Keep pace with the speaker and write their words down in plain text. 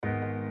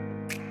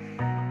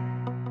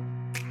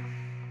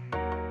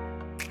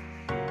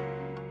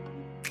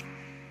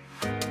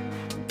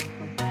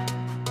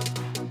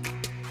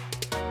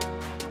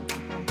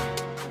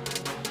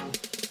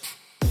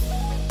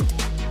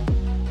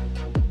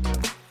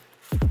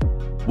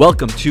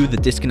Welcome to the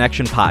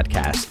Disconnection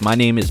Podcast. My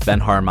name is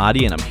Ben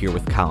Haramadi, and I'm here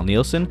with Kyle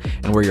Nielsen,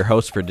 and we're your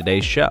hosts for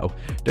today's show.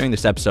 During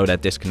this episode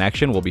at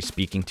Disconnection, we'll be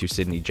speaking to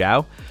Sydney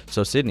Zhao.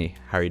 So, Sydney,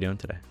 how are you doing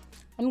today?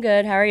 I'm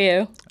good. How are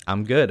you?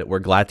 I'm good. We're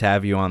glad to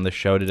have you on the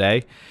show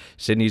today.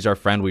 Sydney's our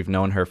friend. We've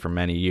known her for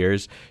many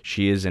years.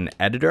 She is an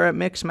editor at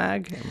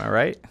Mixmag. Am I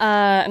right?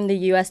 I'm the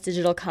U.S.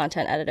 digital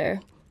content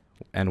editor.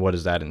 And what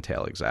does that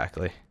entail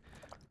exactly?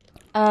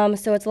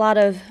 So it's a lot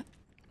of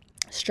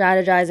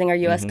strategizing our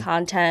U.S.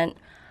 content,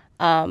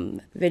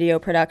 video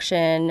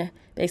production,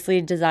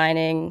 basically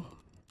designing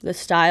the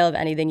style of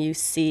anything you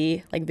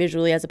see, like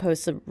visually as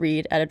opposed to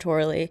read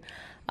editorially,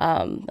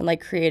 and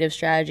like creative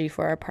strategy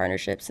for our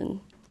partnerships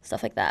and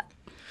stuff like that.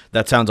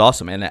 That sounds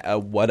awesome. And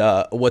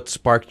what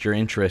sparked your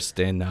interest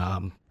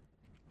in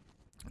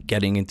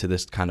getting into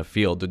this kind of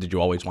field? Did you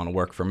always want to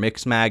work for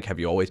Mixmag? Have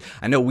you always?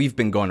 I know we've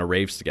been going to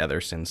raves together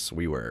since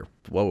we were,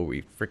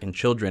 freaking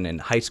children in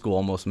high school,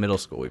 almost middle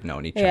school. We've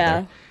known each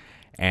other.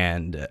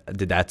 And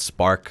did that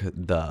spark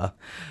the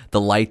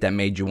light that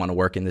made you want to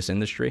work in this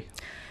industry?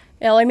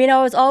 Yeah, I mean,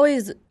 I was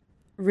always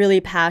really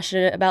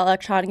passionate about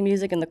electronic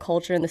music and the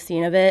culture and the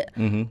scene of it.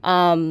 When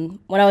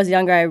I was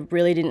younger, I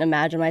really didn't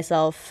imagine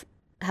myself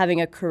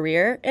having a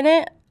career in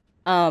it.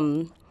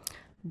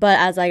 But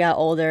as I got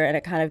older and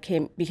it kind of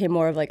became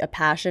more of like a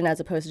passion as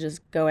opposed to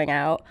just going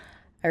out,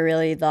 I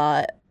really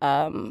thought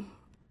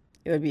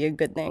it would be a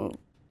good thing,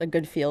 a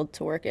good field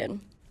to work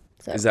in.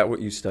 So. Is that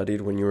what you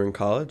studied when you were in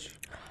college?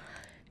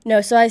 No,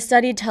 so I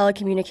studied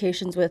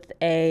telecommunications with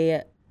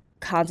a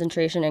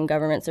concentration in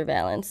government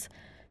surveillance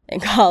in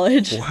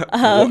college.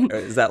 What,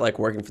 is that like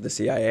working for the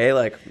CIA,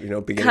 like,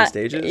 beginning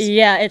stages?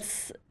 Yeah,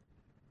 it's,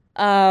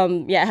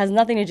 it has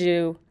nothing to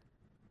do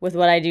with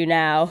what I do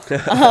now.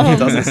 It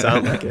doesn't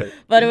sound like it.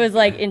 But it was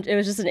like, it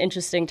was just an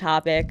interesting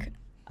topic.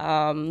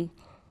 And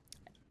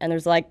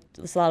there's a lot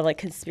of like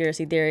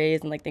conspiracy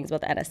theories and like things about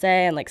the NSA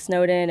and like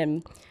Snowden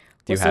and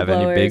Do you have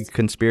any big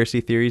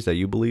conspiracy theories that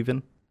you believe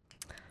in?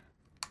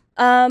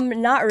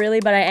 Not really,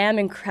 but I am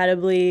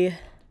incredibly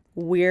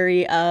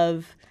weary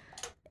of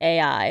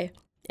AI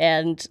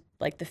and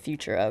like the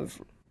future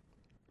of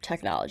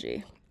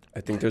technology.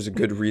 I think there's a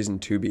good reason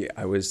to be.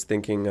 I was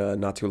thinking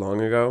not too long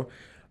ago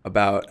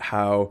about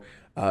how,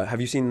 have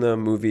you seen the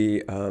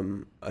movie,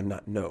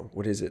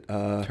 what is it?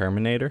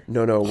 Terminator?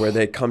 No, where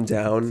they come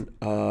down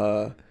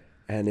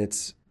and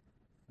it's...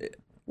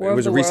 War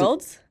of the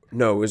Worlds?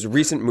 No, it was a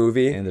recent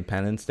movie.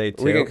 Independence Day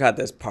 2. We can cut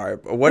this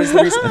part. But what is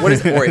the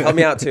recent? Ori, help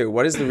me out too.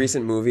 What is the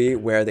recent movie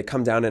where they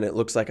come down and it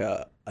looks like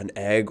an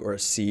egg or a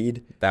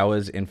seed? That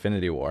was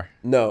Infinity War.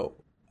 No.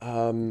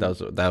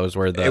 That was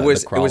where the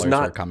crawlers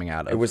were coming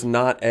out of. It was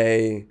not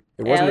a...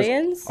 It wasn't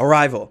Aliens?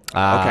 Arrival.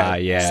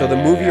 Okay. Yeah. So the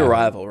movie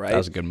Arrival, right? That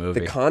was a good movie.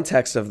 The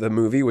context of the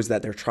movie was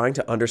that they're trying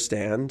to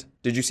understand...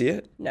 Did you see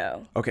it?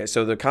 No. Okay,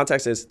 so the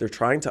context is they're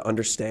trying to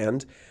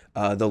understand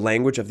the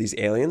language of these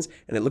aliens,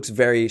 and it looks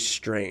very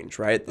strange,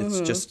 right? It's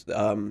just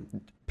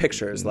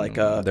pictures, like...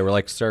 they were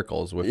like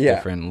circles with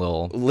different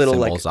little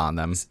symbols on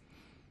them.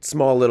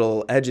 Small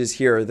little edges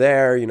here or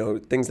there,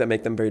 things that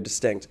make them very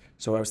distinct.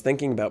 So I was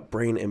thinking about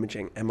brain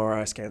imaging,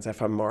 MRI scans,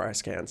 fMRI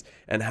scans,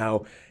 and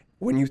how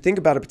when you think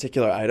about a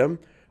particular item,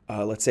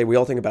 let's say we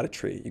all think about a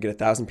tree. You get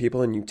 1,000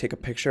 people and you take a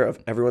picture of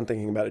everyone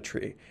thinking about a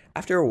tree.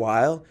 After a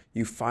while,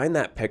 you find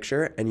that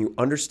picture and you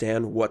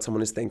understand what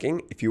someone is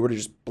thinking. If you were to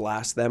just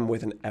blast them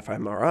with an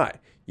fMRI,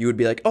 you would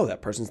be like, oh,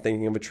 that person's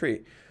thinking of a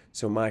tree.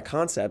 So my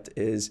concept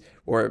is,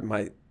 or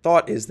my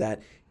thought is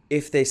that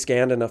if they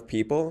scanned enough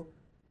people,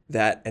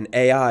 that an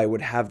AI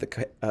would have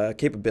the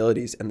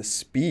capabilities and the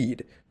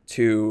speed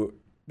to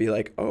be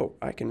like, oh,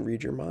 I can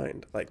read your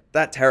mind. Like,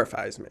 that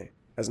terrifies me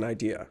as an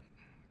idea.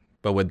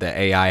 But would the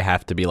AI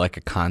have to be like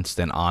a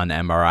constant on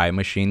MRI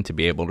machine to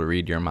be able to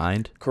read your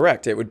mind?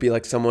 Correct. It would be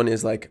like someone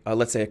is like,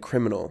 let's say a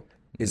criminal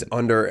is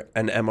under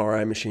an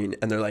MRI machine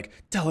and they're like,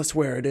 tell us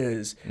where it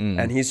is.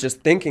 And he's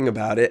just thinking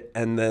about it.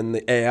 And then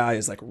the AI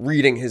is like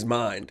reading his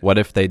mind. What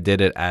if they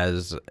did it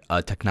as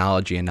a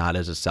technology and not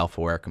as a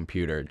self-aware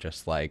computer,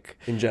 just like...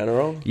 In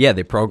general? Yeah,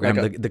 they program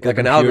the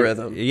computer, an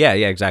algorithm. Yeah,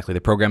 exactly. They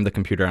program the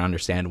computer to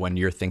understand when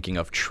you're thinking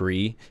of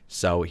tree,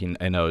 so he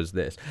knows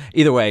this.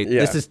 Either way,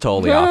 this is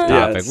totally off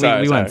topic.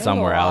 We went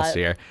somewhere else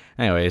here.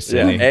 Anyways,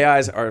 Sydney.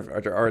 AIs are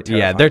terrifying.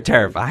 Yeah, they're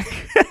terrifying.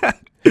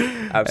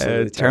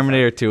 Absolutely.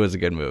 Terminator 2 was a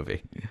good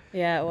movie.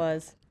 Yeah, it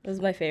was. It was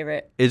my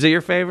favorite. Is it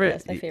your favorite?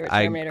 Yes, my favorite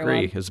Terminator I agree.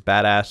 one. It was a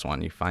badass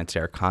one. You find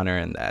Sarah Connor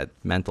in that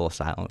mental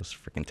asylum. It was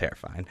freaking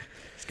terrifying.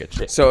 It's good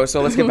shit. So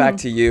let's get back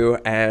to you.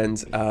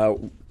 And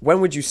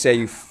when would you say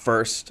you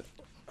first...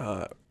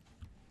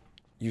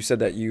 you said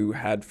that you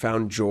had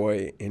found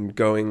joy in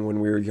going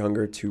when we were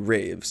younger to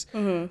raves.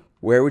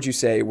 Where would you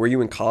say... Were you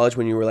in college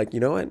when you were like,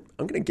 you know what?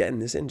 I'm going to get in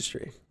this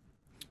industry?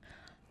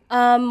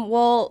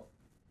 Well,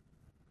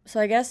 so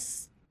I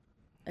guess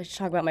I should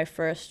talk about my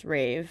first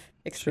rave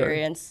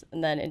experience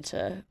and then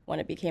into when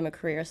it became a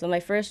career. So my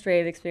first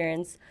rave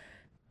experience,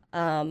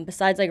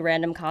 besides like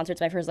random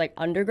concerts, my first like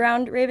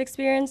underground rave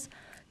experience,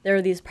 there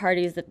were these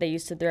parties that they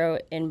used to throw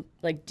in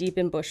like deep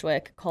in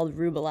Bushwick called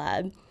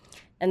Rubalab.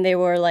 And they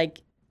were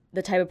like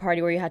the type of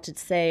party where you had to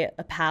say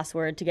a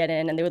password to get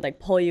in, and they would like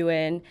pull you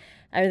in.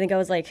 I think I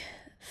was like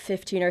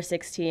 15 or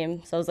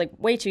 16, so I was like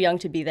way too young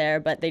to be there,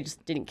 but they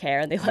just didn't care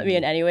and they let me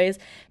in anyways.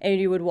 And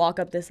you would walk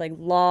up this like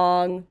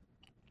long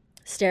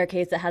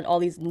staircase that had all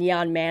these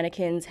neon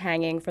mannequins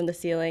hanging from the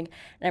ceiling.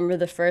 And I remember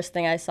the first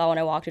thing I saw when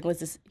I walked in was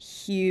this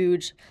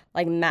huge,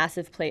 like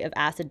massive plate of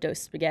acid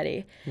dose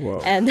spaghetti.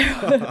 Whoa. And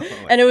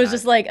and it was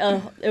just like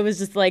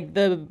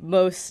the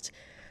most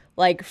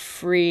like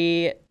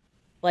free,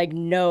 like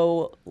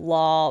no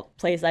law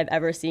place I've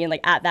ever seen,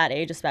 like at that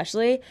age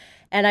especially.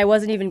 And I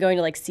wasn't even going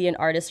to like see an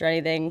artist or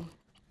anything.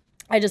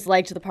 I just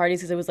liked the parties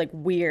because it was like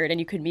weird and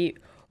you could meet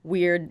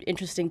weird,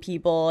 interesting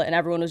people and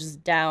everyone was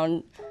just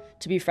down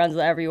to be friends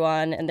with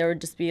everyone. And there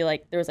would just be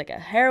like, there was like a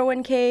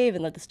heroin cave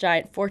and like this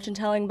giant fortune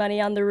telling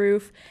bunny on the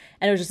roof.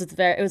 And it was just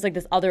it was like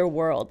this other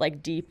world,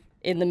 like deep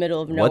in the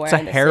middle of nowhere. What's a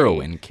in the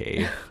heroin city.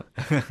 cave?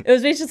 It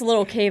was basically just a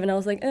little cave, and I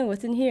was like, oh,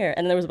 what's in here?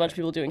 And there was a bunch of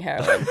people doing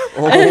heroin.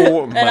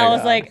 Oh my And I was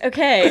God. like,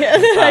 okay.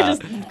 I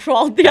just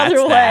crawled the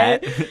other way.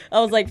 That.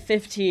 I was like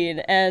 15.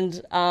 And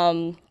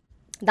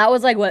that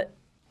was like what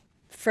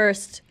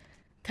first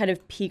kind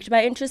of piqued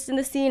my interest in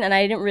the scene. And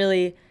I didn't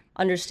really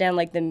understand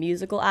like the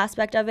musical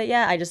aspect of it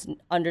yet. I just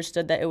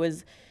understood that it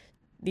was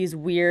these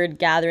weird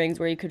gatherings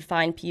where you could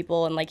find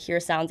people and like hear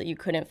sounds that you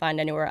couldn't find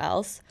anywhere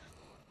else.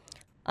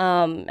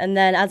 And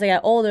then as I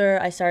got older,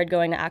 I started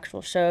going to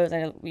actual shows,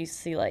 and we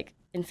see like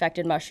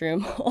Infected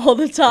Mushroom all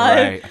the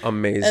time. Right.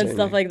 Amazing. And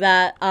stuff like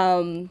that.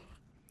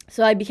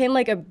 So I became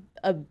like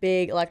a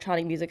big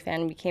electronic music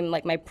fan and became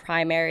like my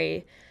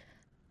primary,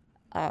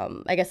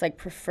 I guess like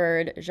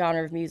preferred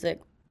genre of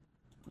music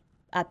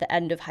at the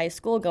end of high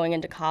school going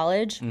into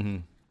college. Mm-hmm.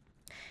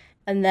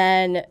 And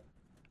then,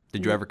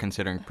 Did you ever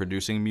consider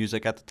producing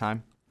music at the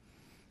time?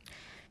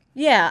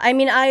 yeah, I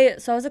mean, I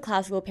was a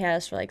classical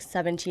pianist for like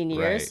 17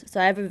 years. Right.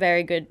 So I have a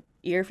very good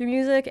ear for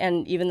music.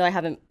 And even though I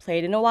haven't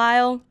played in a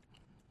while,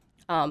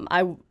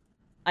 I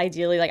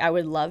ideally, like I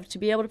would love to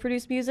be able to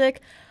produce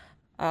music.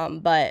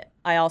 But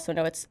I also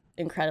know it's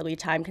incredibly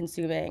time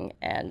consuming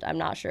and I'm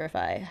not sure if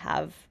I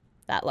have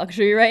that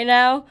luxury right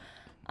now.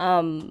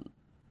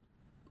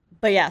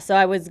 But yeah, so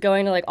I was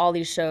going to like all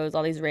these shows,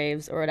 all these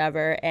raves or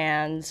whatever.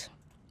 And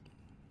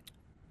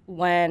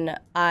when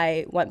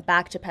I went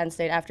back to Penn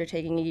State after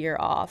taking a year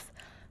off,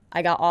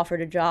 I got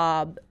offered a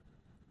job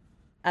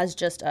as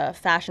just a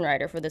fashion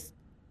writer for this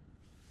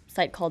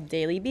site called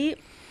Daily Beat.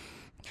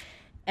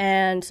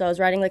 And so I was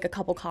writing like a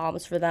couple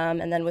columns for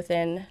them. And then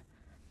within,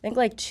 I think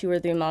like 2 or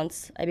 3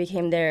 months, I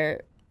became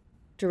their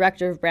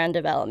director of brand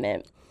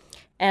development.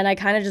 And I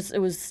kind of just, it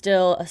was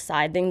still a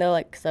side thing though,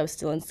 like, because I was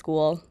still in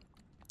school.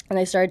 And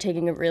I started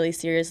taking it really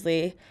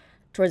seriously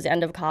towards the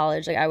end of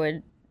college. Like I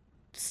would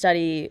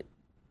study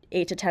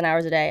 8 to 10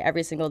 hours a day,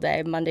 every single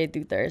day, Monday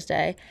through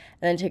Thursday,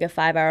 and then take a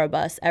 5-hour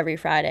bus every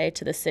Friday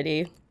to the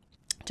city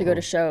to go to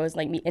shows,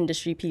 like meet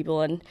industry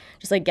people and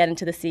just like get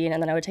into the scene.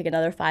 And then I would take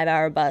another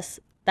 5-hour bus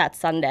that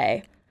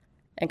Sunday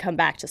and come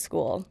back to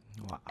school.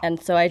 Wow.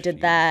 And so I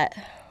did that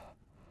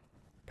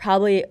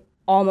probably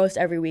almost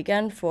every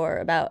weekend for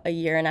about a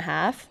year and a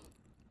half.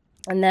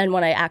 And then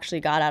when I actually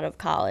got out of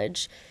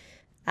college,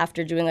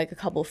 after doing like a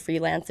couple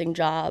freelancing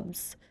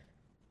jobs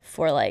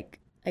for like,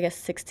 I guess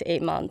 6 to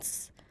 8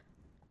 months,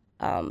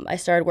 I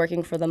started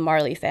working for the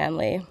Marley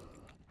family.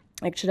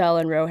 Like Chadell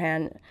and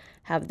Rohan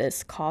have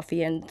this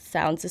coffee and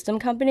sound system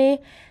company.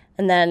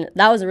 And then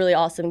that was a really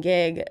awesome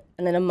gig.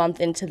 And then a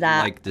month into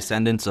that. Like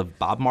descendants of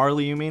Bob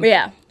Marley, you mean?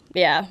 Yeah.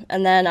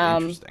 And then,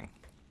 Interesting.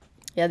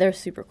 yeah, they're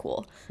super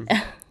cool.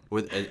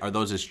 Are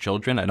those his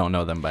children? I don't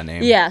know them by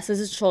name. Yeah, so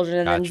this is his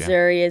children. And Gotcha. then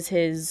Zuri is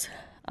his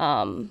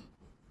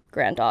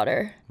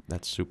granddaughter.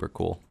 That's super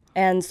cool.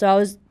 And so I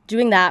was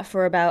doing that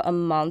for about a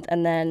month.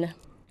 And then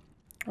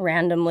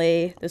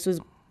randomly, this was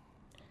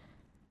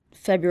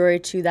February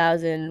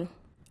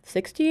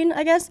 2016,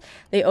 I guess,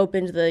 they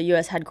opened the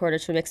U.S.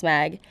 headquarters for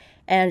MixMag.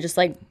 And just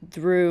like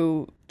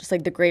through just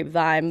like the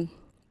grapevine,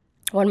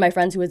 one of my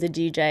friends who was a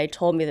DJ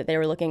told me that they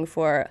were looking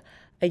for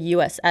a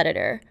U.S.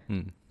 editor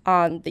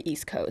on the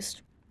East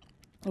Coast.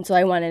 And so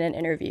I went in and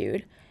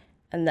interviewed.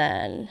 And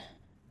then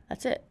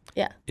that's it.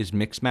 Yeah. Is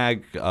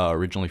Mixmag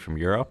originally from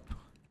Europe?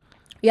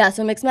 Yeah,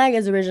 so MixMag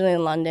is originally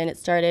in London. It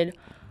started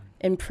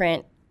in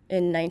print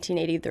in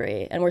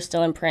 1983, and we're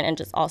still in print and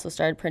just also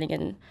started printing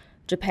in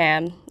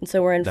Japan. And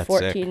so we're in That's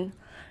 14. sick.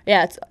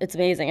 Yeah, it's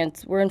amazing.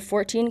 We're in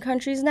 14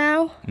 countries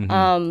now.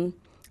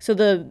 So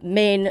the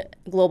main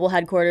global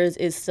headquarters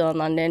is still in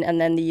London,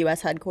 and then the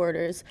U.S.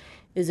 headquarters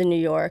is in New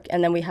York,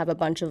 and then we have a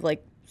bunch of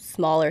like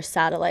smaller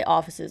satellite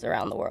offices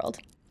around the world.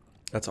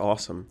 That's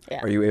awesome.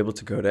 Yeah. Are you able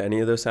to go to any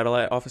of those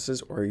satellite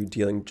offices, or are you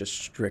dealing just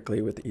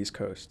strictly with the East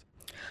Coast?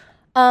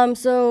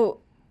 So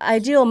I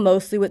deal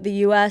mostly with the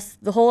U.S.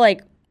 The whole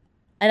like,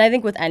 and I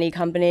think with any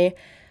company,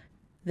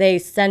 they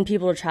send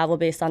people to travel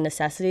based on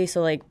necessity.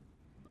 So like,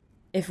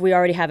 if we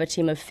already have a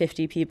team of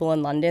 50 people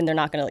in London, they're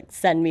not going to like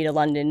send me to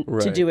London to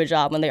Right. do a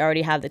job when they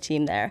already have the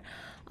team there.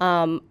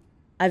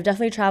 I've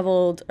definitely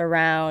traveled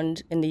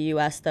around in the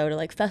U.S. though to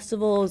like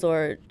festivals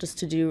or just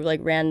to do like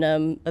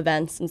random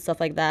events and stuff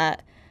like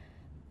that.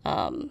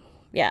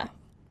 Yeah.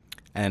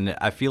 And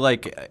I feel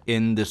like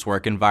in this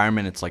work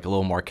environment, it's like a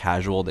little more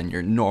casual than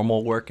your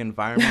normal work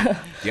environment.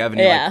 Do you have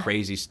any Yeah. like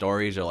crazy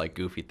stories or like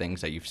goofy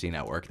things that you've seen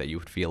at work that you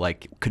would feel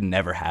like could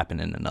never happen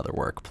in another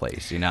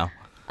workplace, you know?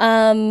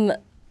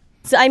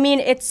 So I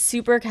mean, it's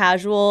super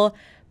casual,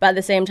 but at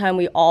the same time,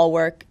 we all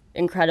work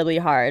incredibly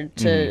hard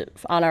to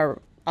on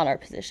our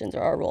positions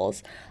or our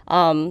roles.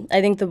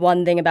 I think the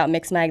one thing about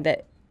Mixmag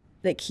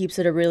that keeps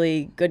it a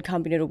really good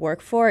company to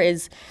work for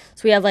is,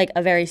 so we have like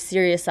a very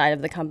serious side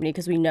of the company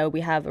because we know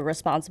we have a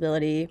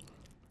responsibility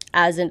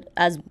as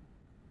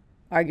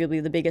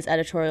arguably the biggest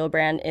editorial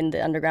brand in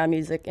the underground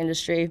music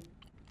industry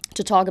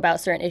to talk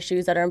about certain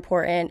issues that are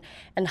important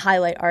and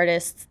highlight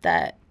artists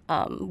that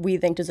we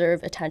think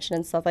deserve attention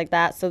and stuff like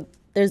that. So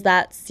there's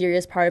that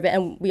serious part of it.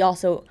 And we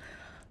also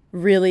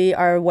really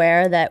are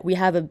aware that we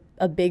have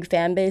a big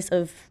fan base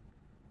of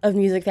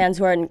music fans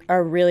who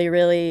are really,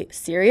 really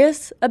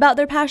serious about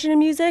their passion in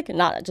music,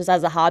 not just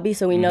as a hobby.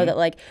 So we know that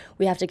like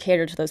we have to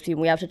cater to those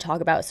people. We have to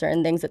talk about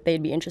certain things that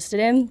they'd be interested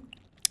in.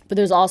 But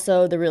there's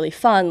also the really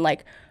fun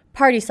like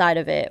party side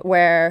of it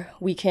where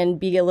we can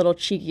be a little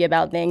cheeky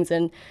about things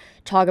and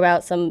talk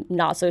about some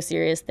not so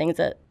serious things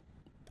that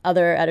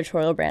other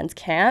editorial brands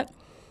can't.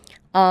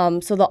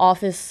 So the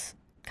office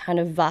kind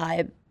of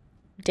vibe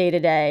day to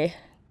day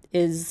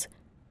is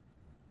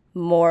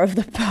more of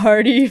the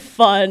party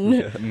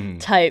fun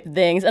type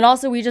things. And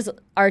also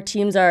our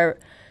teams are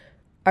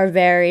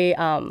very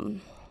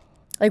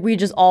like we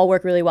just all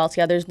work really well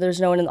together. There's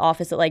no one in the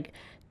office that like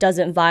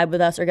doesn't vibe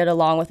with us or get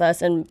along with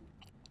us. And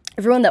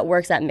everyone that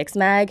works at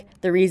Mixmag,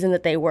 the reason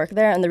that they work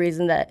there and the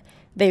reason that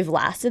they've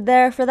lasted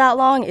there for that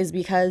long is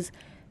because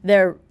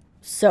they're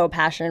so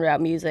passionate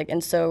about music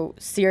and so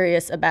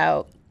serious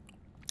about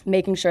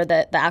making sure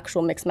that the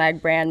actual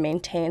Mixmag brand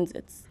maintains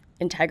its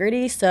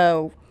integrity.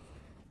 So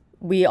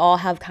we all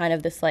have kind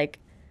of this like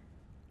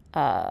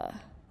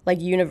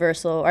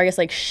universal, or I guess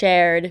like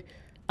shared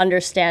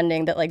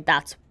understanding that like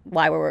that's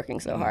why we're working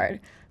so hard.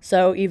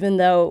 So even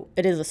though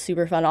it is a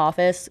super fun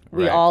office,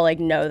 we Right. all like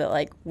know that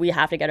like we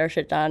have to get our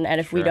shit done, and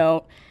if we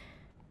Sure.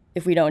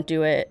 don't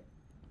do it,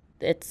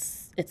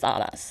 it's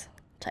on us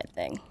type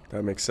thing.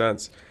 That makes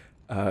sense.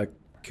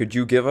 Could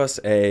you give us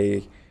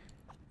the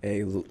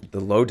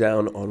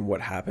lowdown on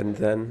what happened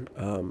then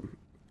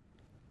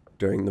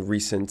during the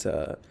recent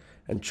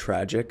and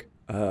tragic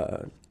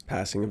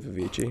passing of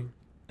Avicii?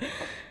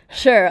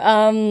 Sure.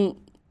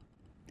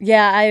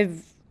 Yeah,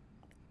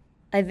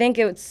 I think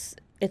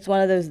it's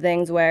one of those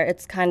things where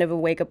it's kind of a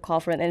wake-up call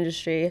for an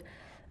industry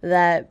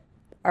that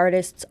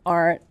artists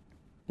aren't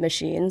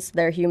machines,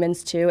 they're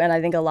humans too, and I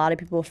think a lot of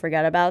people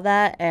forget about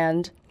that.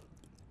 And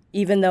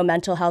even though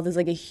mental health is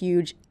like a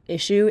huge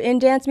issue in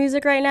dance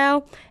music right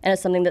now, and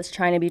it's something that's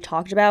trying to be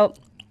talked about,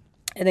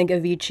 I think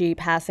Avicii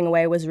passing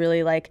away was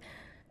really like,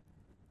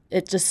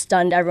 it just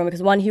stunned everyone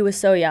because one, he was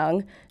so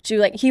young. Two,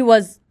 like he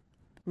was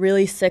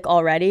really sick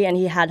already and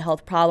he had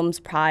health problems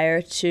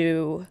prior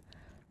to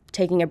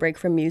taking a break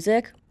from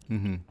music.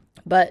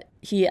 But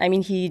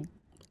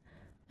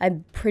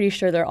I'm pretty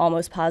sure they're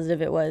almost positive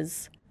it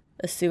was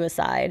a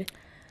suicide.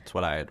 That's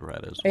what I had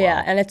read as well.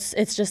 Yeah, and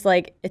it's just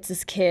like, it's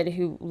this kid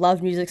who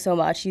loved music so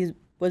much. He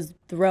was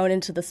thrown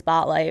into the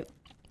spotlight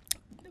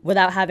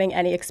without having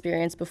any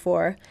experience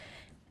before.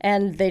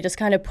 And they just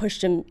kind of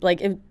pushed him, like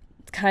it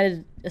kind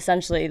of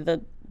essentially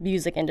the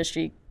music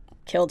industry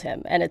killed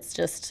him. And it's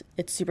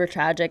super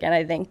tragic. And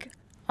I think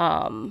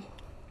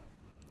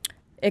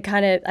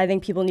I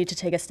think people need to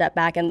take a step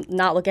back and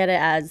not look at it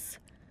as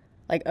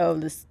like, oh,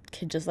 this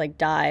kid just like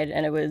died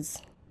and it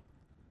was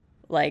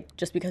like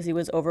just because he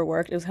was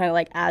overworked. It was kind of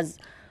like as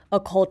a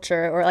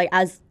culture or like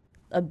as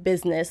a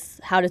business,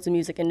 how does the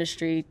music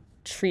industry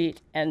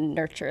treat and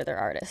nurture their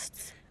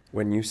artists?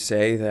 When you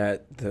say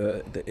that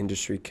the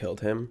industry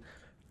killed him,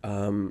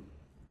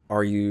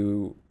 are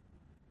you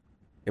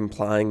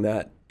implying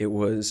that it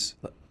was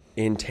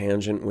in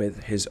tangent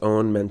with his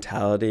own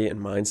mentality and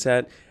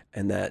mindset,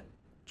 and that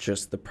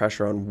just the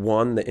pressure on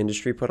one, the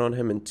industry put on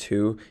him, and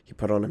two, he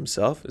put on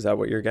himself? Is that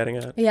what you're getting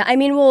at? Yeah, I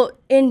mean, well,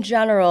 in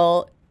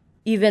general,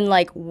 even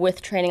like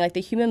with training, like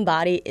the human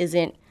body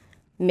isn't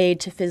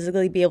made to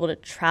physically be able to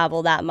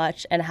travel that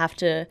much and have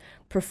to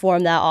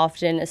perform that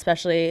often,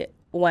 especially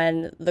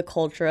when the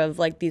culture of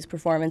like these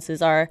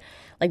performances are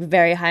like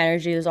very high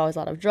energy. There's always a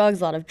lot of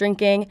drugs, a lot of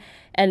drinking.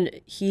 And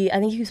I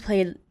think he's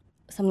played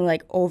something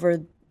like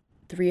over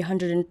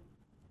 300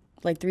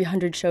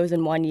 shows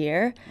in 1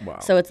 year. Wow.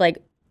 So it's like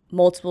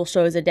multiple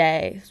shows a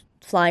day,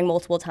 flying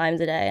multiple times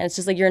a day. And it's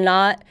just like, you're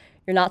not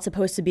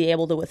supposed to be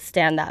able to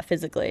withstand that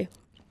physically.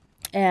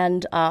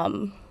 And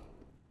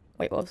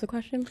wait, what was the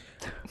question?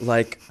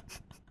 Like,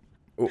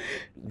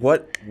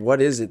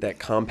 what is it that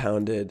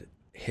compounded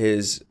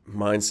his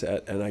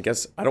mindset? And I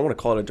guess I don't want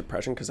to call it a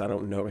depression because I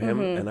don't know him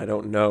and I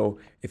don't know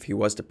if he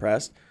was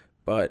depressed.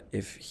 But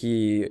if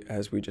he,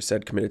 as we just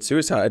said, committed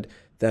suicide,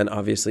 then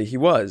obviously he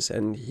was,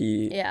 and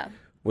he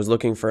was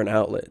looking for an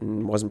outlet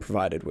and wasn't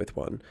provided with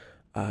one.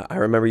 I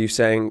remember you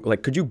saying,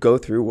 like, could you go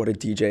through what a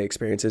DJ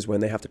experience is when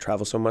they have to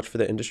travel so much for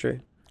the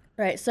industry?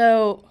 Right.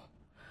 So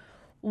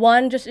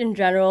One, just in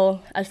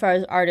general, as far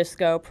as artists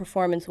go,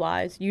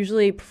 performance-wise,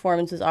 usually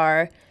performances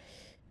are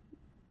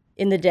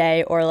in the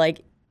day or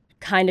like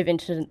kind of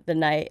into the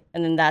night,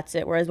 and then that's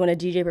it. Whereas when a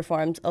DJ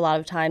performs, a lot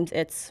of times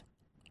it's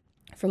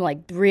from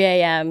like 3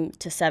 a.m.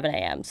 to 7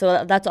 a.m.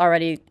 So that's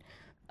already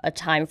a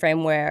time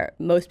frame where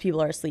most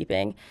people are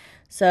sleeping.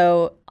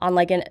 So on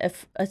like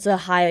if it's a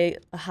high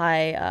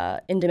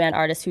in demand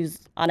artist who's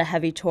on a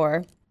heavy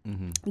tour,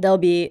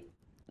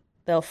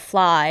 they'll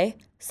fly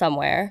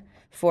somewhere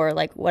for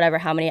like whatever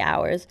how many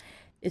hours.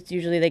 It's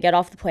usually they get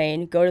off the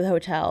plane, go to the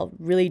hotel,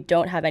 really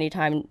don't have any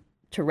time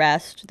to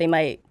rest. They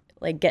might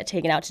like get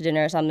taken out to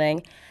dinner or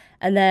something.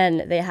 And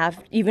then they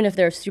have, even if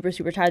they're super,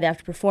 super tired, they have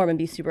to perform and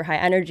be super high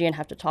energy and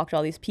have to talk to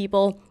all these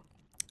people.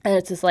 And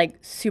it's this like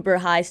super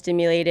high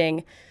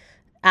stimulating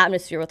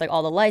atmosphere with like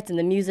all the lights and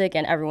the music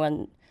and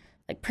everyone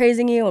like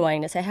praising you and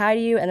wanting to say hi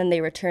to you. And then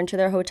they return to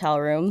their hotel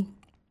room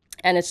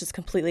and it's just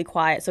completely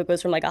quiet. So it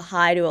goes from like a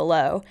high to a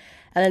low.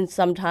 And then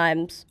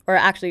sometimes, or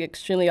actually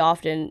extremely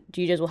often,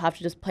 DJs will have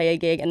to just play a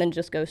gig and then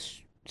just go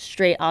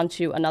straight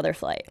onto another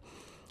flight.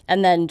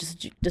 And then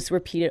just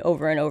repeat it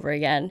over and over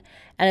again.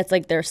 And it's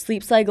like their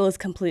sleep cycle is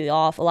completely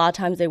off. A lot of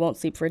times they won't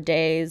sleep for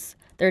days.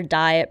 Their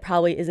diet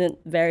probably isn't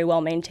very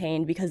well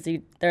maintained because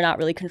they're not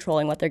really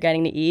controlling what they're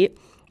getting to eat.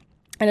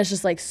 And it's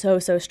just like so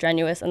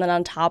strenuous. And then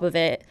on top of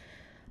it,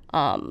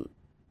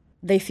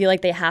 they feel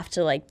like they have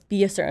to like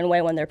be a certain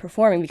way when they're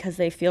performing because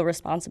they feel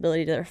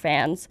responsibility to their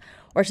fans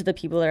or to the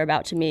people they're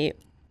about to meet.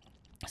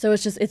 So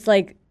it's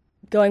like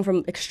going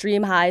from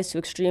extreme highs to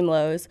extreme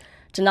lows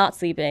to not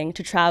sleeping,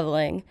 to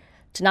traveling,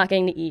 to not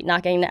getting to eat,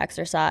 not getting to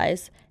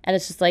exercise. And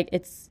it's just like,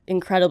 it's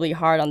incredibly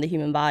hard on the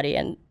human body.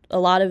 And a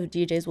lot of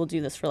DJs will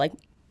do this for like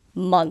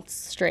months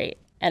straight.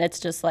 And it's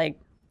just like,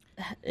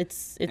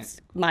 it's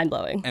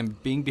mind-blowing.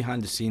 And being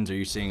behind the scenes, are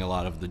you seeing a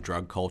lot of the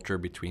drug culture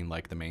between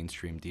like the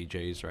mainstream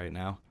DJs right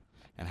now?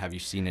 And have you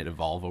seen it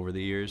evolve over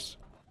the years?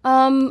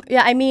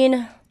 Yeah, I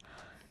mean,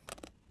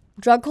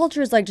 drug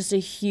culture is like just a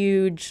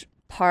huge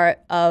part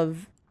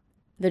of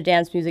the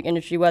dance music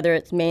industry, whether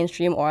it's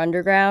mainstream or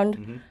underground.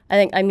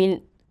 Mm-hmm. I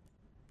mean,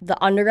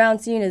 the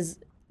underground scene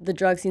the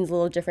drug scene's a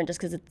little different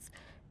just because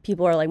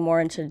people are like more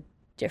into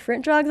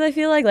different drugs, I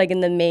feel like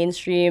in the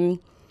mainstream,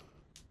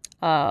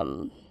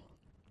 I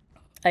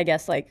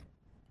guess like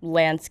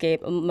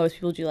landscape, most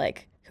people do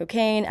like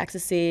cocaine,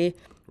 ecstasy.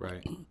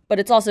 Right. But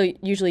it's also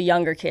usually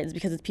younger kids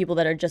because it's people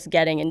that are just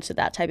getting into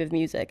that type of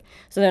music.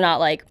 So they're not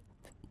like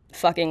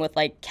fucking with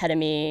like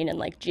ketamine and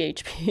like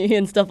GHB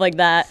and stuff like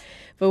that.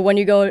 But when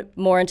you go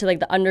more into like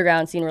the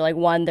underground scene where like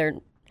one, they're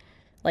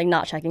like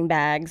not checking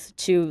bags,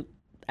 two,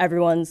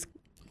 everyone's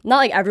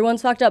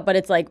fucked up, but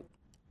it's like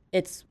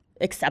it's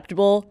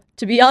acceptable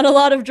to be on a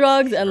lot of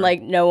drugs and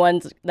like no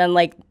one's then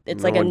like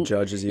it's no like one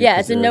judges you. Yeah,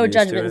 it's a no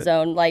judgment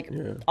zone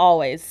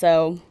always.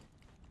 So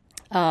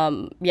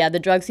yeah, the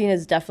drug scene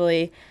is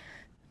definitely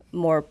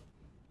more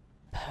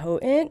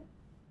potent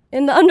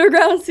in the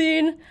underground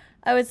scene,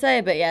 I would say.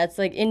 But yeah, it's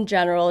like in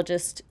general,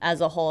 just as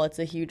a whole, it's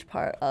a huge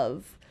part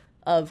of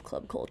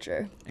club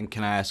culture. And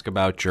can I ask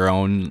about your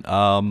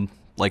own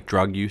like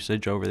drug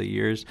usage over the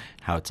years,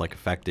 how it's like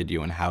affected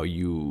you, and how did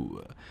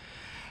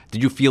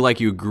you feel like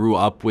you grew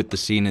up with the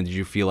scene, and did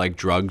you feel like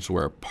drugs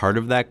were a part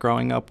of that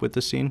growing up with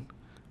the scene,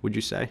 would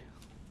you say?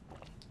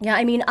 Yeah,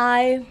 I mean,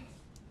 so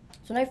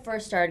when I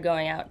first started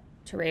going out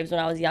to raves when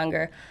I was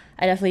younger,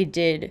 I definitely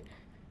did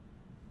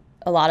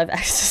a lot of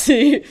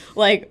ecstasy,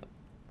 like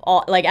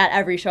at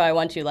every show I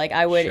went to. Like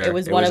I would, Sure. It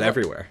was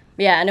everywhere.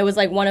 Yeah, and it was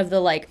like one of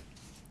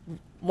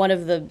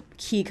the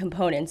key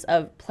components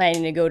of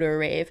planning to go to a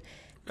rave.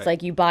 It's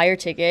like you buy your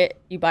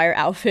ticket, you buy your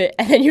outfit,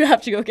 and then you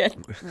have to go get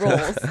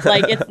rolls.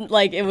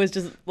 It was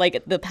just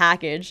like the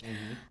package.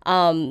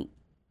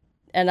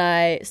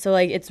 Mm-hmm. So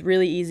like it's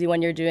really easy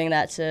when you're doing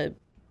that to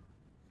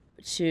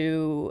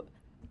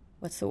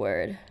what's the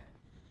word?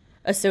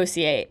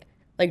 Associate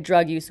like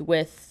drug use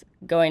with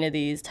going to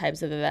these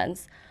types of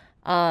events.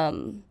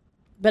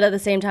 But at the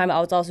same time, I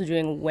was also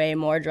doing way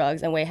more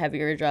drugs and way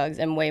heavier drugs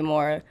and way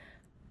more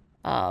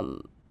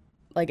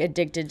like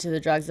addicted to the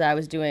drugs that I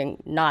was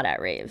doing not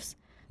at raves.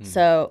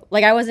 So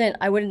like I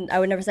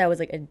would never say I was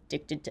like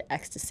addicted to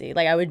ecstasy.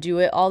 Like I would do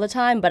it all the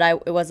time, but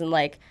it wasn't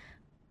like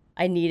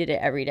I needed it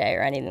every day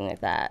or anything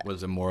like that.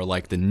 Was it more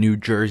like the New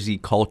Jersey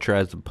culture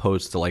as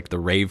opposed to like the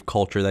rave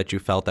culture that you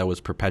felt that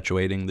was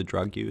perpetuating the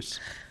drug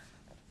use?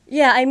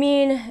 Yeah, I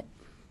mean,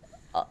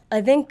 I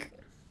think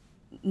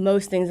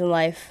most things in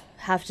life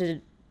have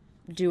to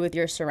do with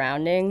your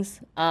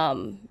surroundings.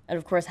 And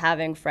of course,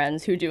 having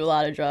friends who do a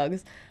lot of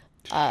drugs,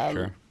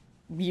 Sure.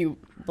 You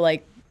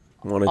like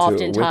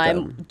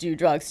oftentimes do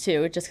drugs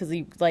too, just because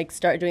you like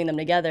start doing them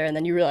together and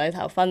then you realize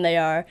how fun they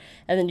are,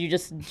 and then you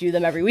just do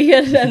them every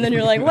weekend, and then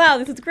you're like, wow,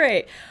 this is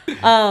great.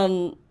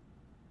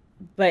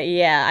 But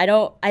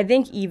yeah, I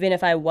think even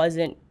if I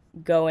wasn't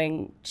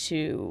going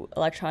to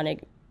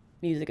electronic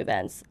music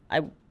events,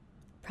 I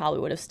probably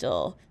would have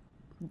still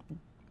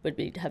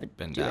been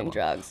doing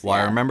drugs. Well,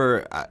 yeah. I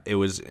remember it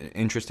was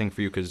interesting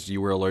for you because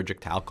you were allergic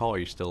to alcohol. Are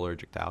you still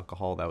allergic to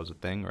alcohol? That was a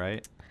thing,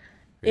 right?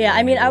 Yeah,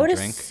 I mean, I would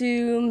drink?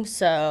 assume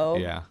so.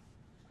 Yeah.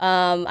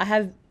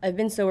 I've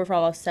been sober for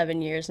almost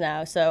 7 years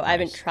now, so I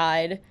haven't Nice.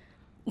 tried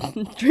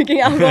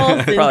drinking alcohol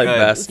since, Probably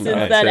best since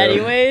not then, to.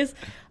 anyways.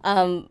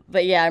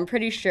 But yeah, I'm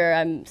pretty sure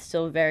I'm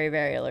still very,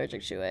 very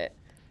allergic to it.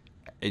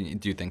 And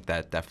do you think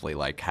that definitely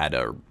like had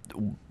a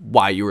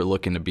why you were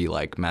looking to be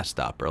like messed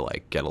up or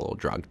like get a little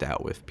drugged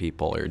out with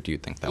people, or do you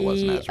think that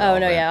wasn't as Oh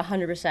relevant? no, yeah,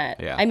 100%.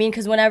 Yeah. I mean,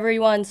 because when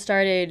everyone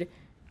started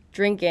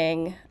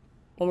drinking,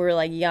 when we were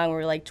like young, we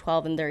were like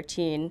 12 and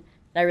 13, and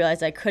I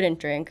realized I couldn't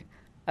drink,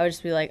 I would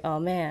just be like, oh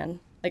man,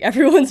 like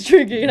everyone's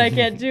drinking and I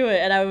can't do it,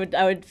 and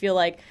I would feel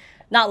like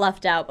not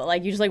left out, but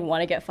like you just like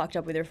want to get fucked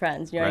up with your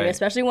friends, you know what I mean? Right.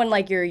 Especially when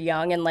like you're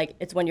young and like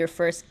it's when you're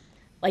first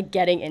like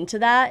getting into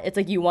that. It's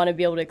like you want to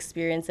be able to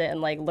experience it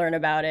and like learn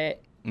about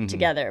it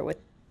together with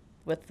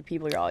the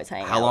people you're always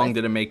hanging out How long with.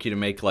 did it make you to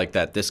make like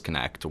that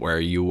disconnect where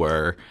you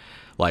were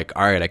like,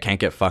 all right, I can't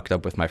get fucked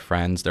up with my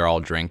friends, they're all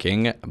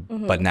drinking,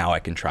 but now I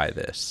can try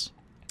this?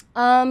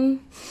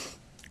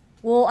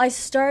 Well, I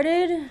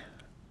started.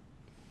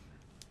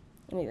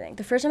 Let me think.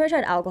 The first time I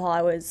tried alcohol,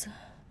 I was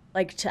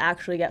like to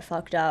actually get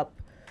fucked up.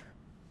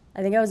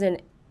 I think I was in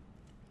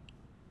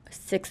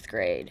 6th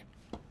grade,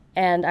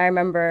 and I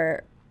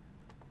remember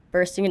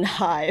bursting into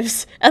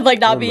hives and like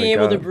not Oh being my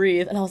able to God.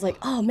 breathe. And I was like,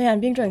 oh man,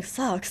 being drunk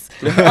sucks.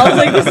 I was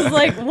like, this is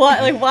like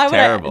what? Like, why would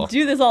Terrible. I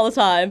do this all the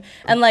time?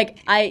 And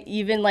like, I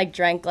even like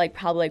drank like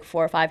probably like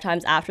 4 or 5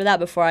 times after that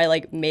before I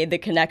like made the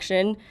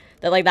connection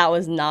that like that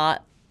was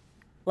not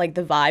like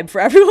the vibe for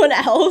everyone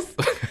else.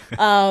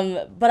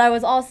 But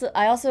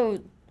I also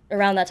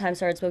around that time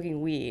started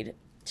smoking weed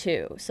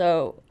too.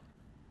 So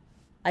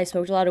I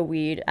smoked a lot of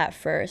weed at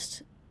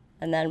first,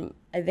 and then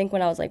I think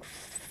when I was like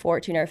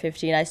 14 or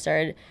 15, I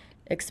started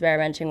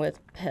experimenting with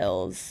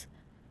pills.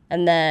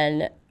 And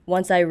then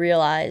once I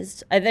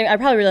realized, I think I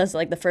probably realized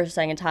like the first,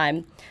 second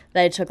time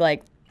that I took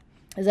like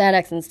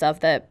Xanax and stuff,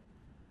 that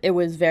it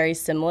was very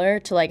similar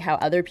to like how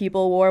other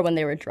people wore when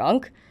they were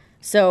drunk.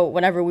 So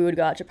whenever we would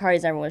go out to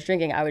parties and everyone was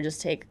drinking, I would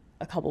just take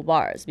a couple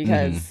bars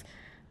because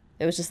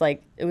it was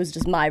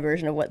just my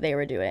version of what they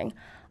were doing.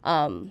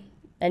 And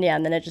yeah,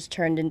 and then it just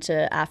turned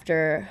into,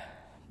 after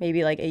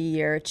maybe like a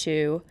year or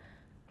two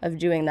of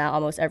doing that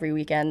almost every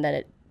weekend, then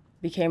it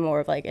became more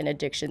of like an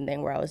addiction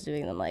thing where I was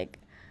doing them like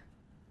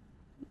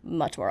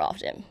much more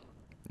often.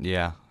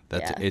 Yeah.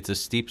 Yeah. It's a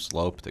steep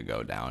slope to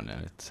go down,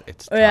 and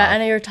it's Oh, yeah, tough.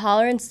 and your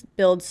tolerance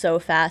builds so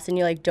fast, and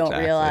you like don't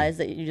Exactly. realize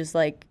that you just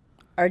like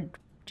are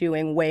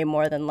doing way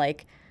more than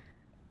like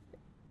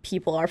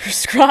people are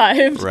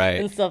prescribed Right.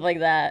 and stuff like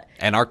that.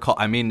 And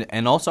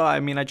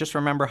I just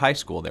remember high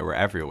school. They were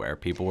everywhere.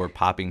 People were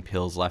popping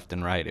pills left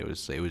and right. It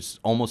was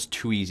almost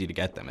too easy to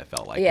get them. It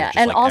felt like. It was Yeah, just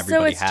and like also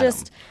everybody it's had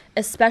just, 'em.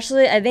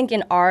 especially I think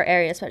in our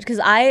area, especially because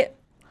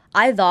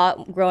I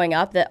thought growing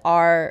up that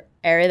our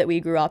area that we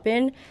grew up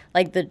in,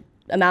 like the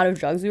amount of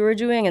drugs we were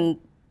doing and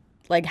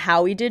like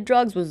how we did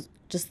drugs was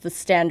just the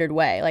standard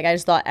way. Like I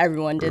just thought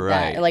everyone did that,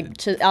 Right. and like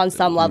on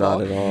some level.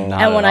 Not at all.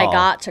 Not And when at I all.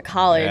 got to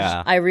college,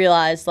 Yeah. I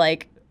realized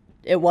like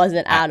it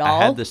wasn't at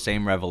all. I had the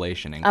same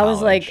revelation in I college.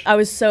 was like, I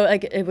was so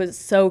like, it was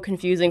so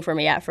confusing for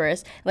me at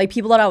first. Like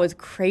people thought I was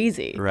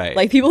crazy. Right.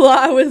 Like people thought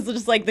I was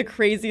just like the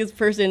craziest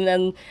person.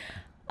 And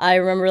I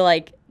remember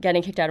like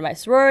getting kicked out of my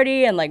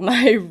sorority and like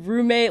my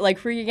roommate like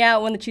freaking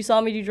out when she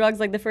saw me do drugs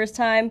like the first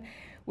time.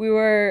 It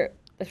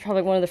was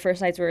probably one of the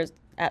first nights we were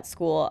at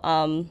school.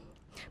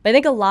 But I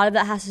think a lot of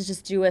that has to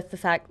just do with the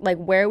fact like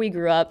where we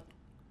grew up.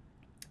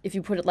 If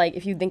you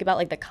think about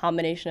like the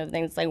combination of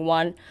things, like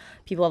one,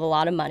 people have a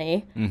lot of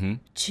money. Mm-hmm.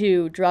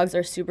 2, drugs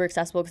are super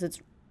accessible because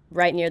it's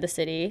right near the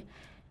city.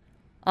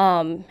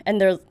 And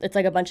it's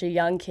like a bunch of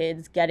young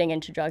kids getting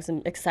into drugs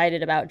and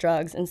excited about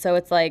drugs. And so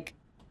it's like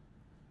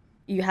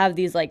you have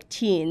these like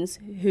teens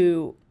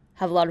who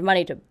have a lot of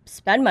money to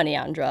spend money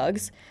on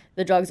drugs.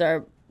 The drugs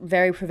are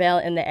very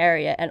prevalent in the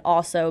area. And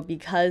also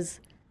because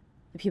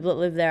the people that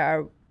live there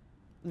are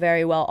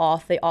very well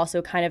off, they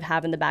also kind of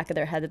have in the back of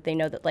their head that they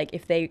know that like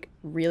if they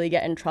really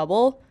get in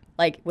trouble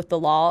like with the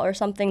law or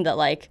something, that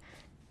like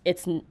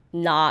it's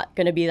not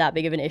going to be that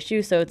big of an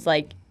issue. So it's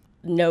like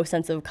no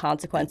sense of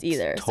consequence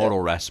either. total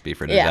recipe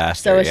for Yeah,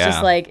 disaster. so it's yeah.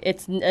 just like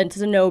it's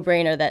a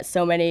no-brainer that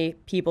so many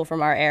people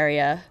from our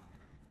area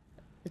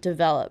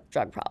develop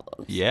drug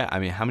problems. Yeah, I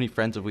mean, how many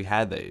friends have we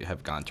had that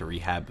have gone to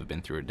rehab, have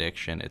been through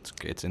addiction?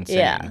 It's insane.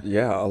 Yeah.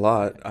 Yeah, a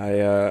lot.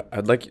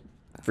 I'd like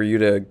for you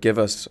to give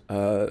us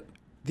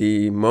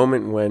the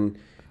moment when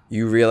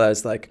you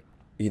realized like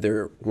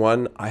either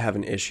one, I have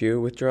an issue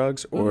with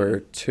drugs, or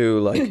 2,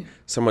 like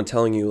someone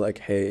telling you like,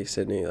 hey,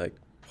 Sydney, like,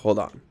 hold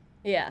on.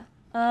 Yeah.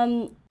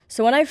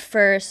 So when I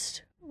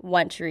first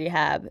went to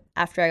rehab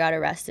after I got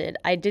arrested,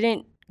 I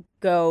didn't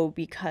go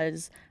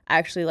because I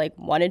actually like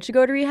wanted to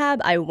go to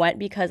rehab. I went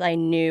because I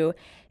knew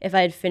if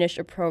I had finished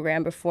a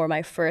program before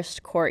my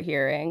first court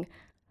hearing,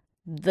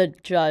 the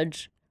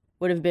judge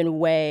would have been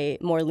way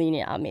more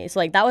lenient on me. So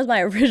like that was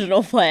my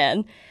original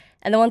plan.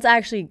 And then once I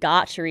actually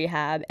got to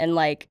rehab and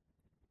like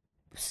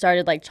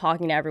started like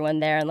talking to everyone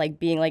there and like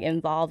being like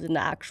involved in the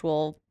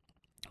actual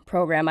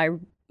program,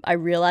 I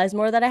realized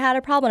more that I had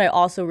a problem. I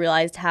also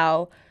realized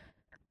how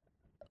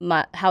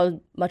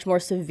how much more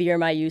severe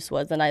my use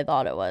was than I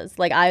thought it was.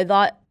 Like I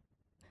thought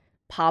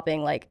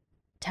popping like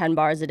 10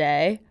 bars a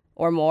day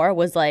or more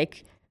was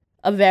like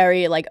a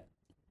very like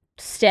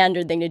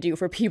standard thing to do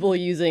for people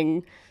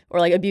using or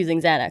like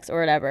abusing Xanax or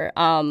whatever.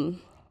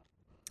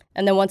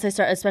 And then once I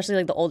start, especially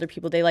like the older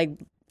people, they like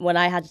when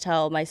I had to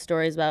tell my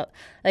stories about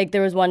like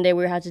there was one day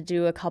we had to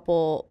tell a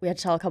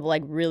couple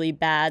like really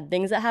bad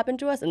things that happened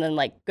to us and then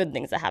like good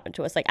things that happened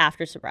to us like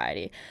after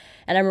sobriety.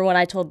 And I remember when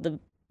I told the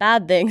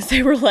bad things,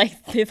 they were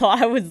like, they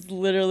thought I was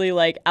literally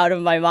like out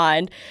of my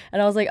mind.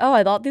 And I was like, oh,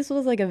 I thought this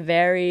was like a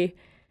very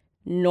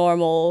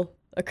normal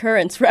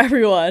occurrence for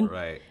everyone.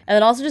 Right. And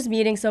then also just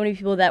meeting so many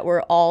people that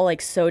were all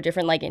like so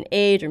different, like in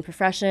age and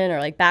profession or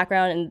like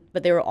background,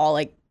 but they were all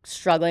like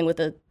struggling with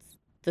the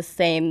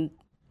same,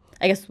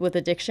 I guess, with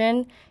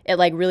addiction. It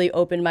like really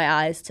opened my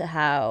eyes to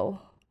how,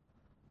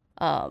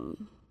 I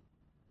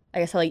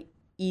guess how like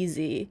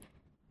easy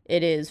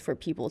it is for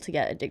people to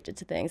get addicted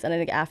to things. And I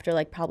think after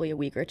like probably a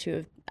week or two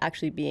of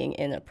actually being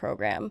in a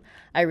program,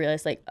 I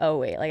realized like, oh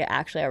wait, like I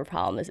actually have a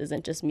problem. This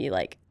isn't just me.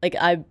 Like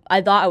I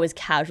thought I was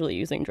casually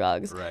using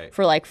drugs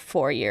for like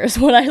 4 years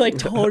when I like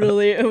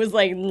totally, it was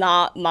like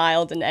not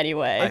mild in any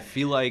way. I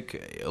feel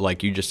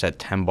like you just said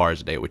 10 bars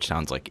a day, which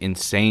sounds like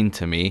insane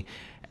to me.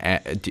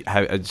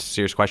 A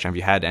serious question. Have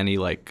you had any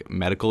like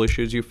medical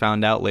issues you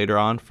found out later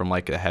on from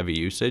like a heavy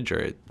usage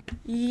or?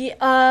 Yeah,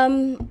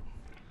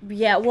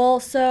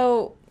 well,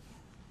 so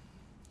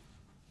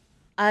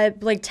I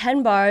like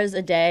 10 bars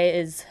a day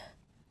is,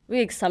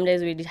 like some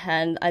days we do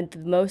 10. The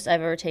most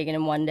I've ever taken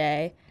in one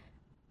day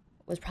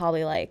was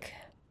probably like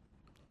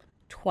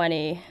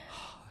 20.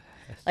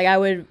 Like I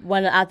would,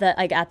 at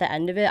the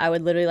end of it, I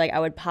would literally like, I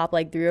would pop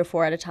like 3 or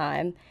 4 at a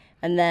time.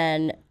 And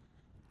then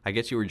I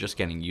guess you were just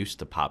getting used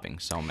to popping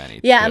so many.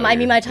 Yeah, I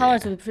mean, my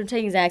tolerance from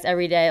taking Xanax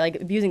every day, like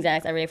abusing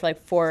Xanax every day for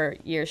like 4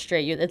 years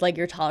straight, it's like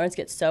your tolerance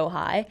gets so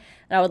high.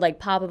 And I would like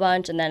pop a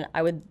bunch and then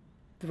I would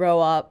throw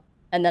up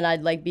and then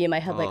I'd like be in my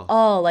head like,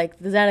 oh, like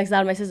the Xanax is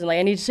out of my system, like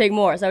I need to take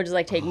more. So I would just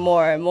like take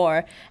more and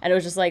more. And it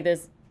was just like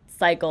this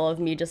cycle of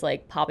me just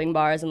like popping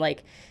bars and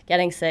like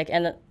getting sick.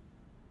 And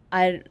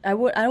I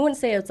wouldn't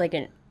say it's like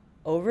an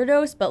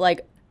overdose, but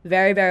like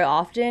very, very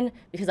often,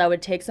 because I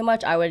would take so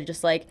much, I would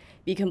just like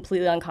be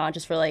completely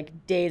unconscious for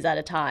like days at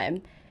a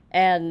time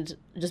and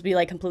just be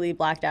like completely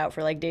blacked out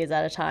for like days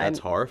at a time. That's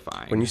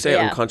horrifying. When you say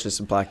unconscious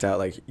and blacked out,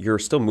 like you're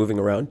still moving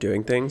around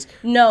doing things?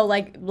 No,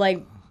 like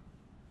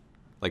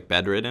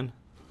bedridden?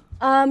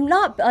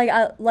 Not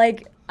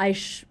like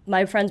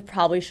my friends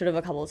probably should have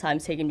a couple of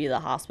times taken me to the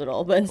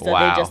hospital, but instead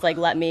they just like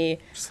let me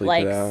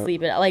sleep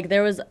it out. Like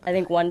there was, I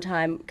think one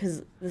time,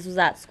 because this was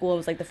at school, it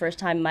was like the first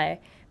time my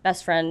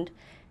best friend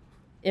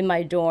in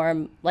my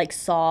dorm like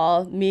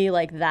saw me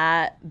like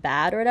that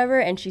bad or whatever,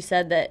 and she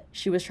said that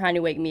she was trying to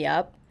wake me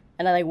up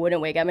and I like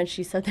wouldn't wake up, and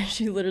she said that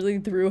she literally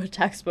threw a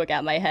textbook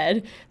at my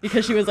head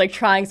because she was like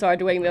trying so hard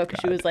to wake me up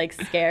because she was like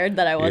scared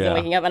that I wasn't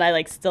waking up, and I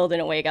like still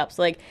didn't wake up.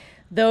 So like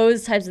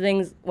those types of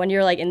things, when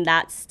you're like in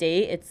that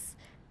state, it's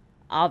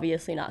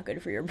obviously not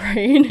good for your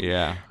brain.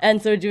 Yeah.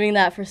 And so doing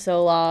that for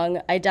so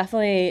long, I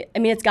mean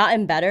it's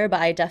gotten better,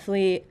 but I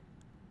definitely,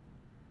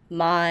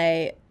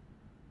 my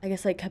I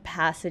guess like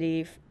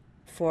capacity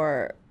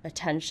for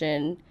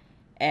attention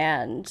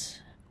and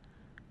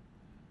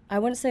I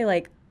wouldn't say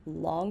like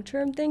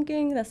long-term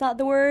thinking, that's not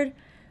the word,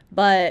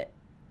 but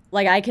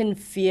like I can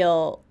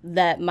feel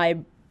that my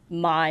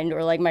mind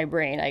or like my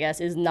brain, I guess,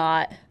 is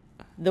not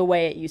the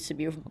way it used to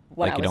be when I was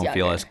younger. Like you don't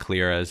feel as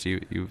clear as you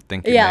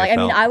think you Yeah, may like have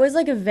I mean, I was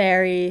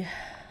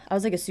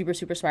like a super,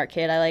 super smart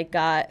kid. I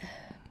got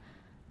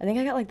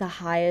like the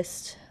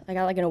highest, I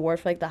got like an award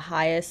for like the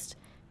highest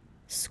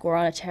score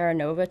on a Terra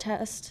Nova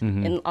test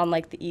on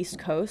like the East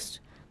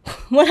Coast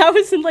when I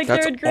was in like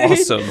third grade.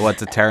 That's awesome.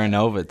 What's a Terra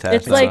Nova test?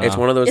 It's like it's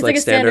one of those it's like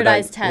a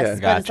standardized test, yeah.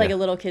 but Gotcha. it's like a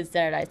little kid's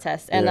standardized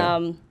test.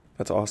 And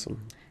that's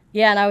awesome.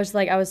 yeah, and I was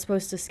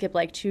supposed to skip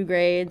like 2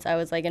 grades. I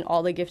was like in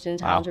all the gifted and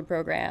talented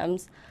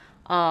programs.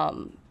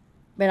 And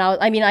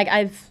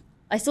I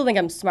still think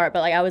I'm smart,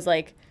 but like I was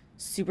like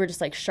super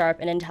just like sharp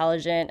and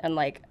intelligent, and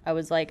like I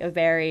was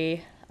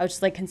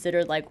just like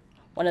considered like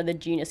one of the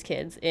genius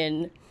kids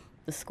in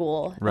the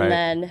school. Right.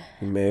 And then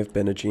You may have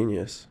been a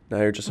genius. Now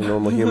you're just a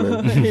normal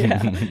human.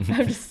 yeah,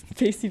 I'm just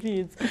Stacy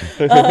Beans.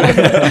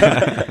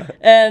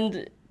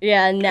 And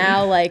yeah,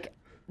 now like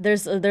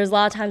there's a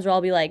lot of times where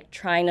I'll be like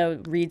trying to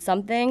read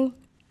something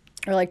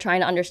or like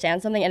trying to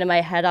understand something, and in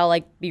my head I'll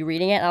like be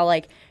reading it and I'll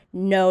like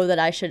know that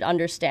I should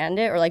understand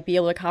it or like be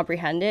able to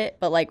comprehend it,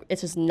 but like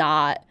it's just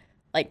not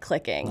like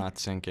clicking. Not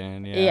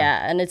sinking. Yeah.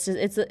 Yeah, and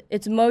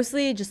it's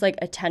mostly just like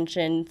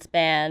attention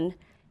span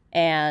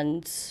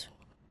and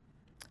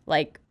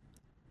like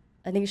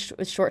I think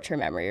it's short-term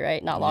memory,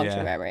 right? Not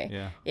long-term memory.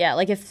 Yeah. Yeah,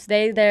 like if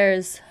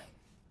there's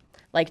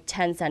like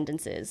 10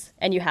 sentences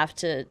and you have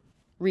to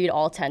read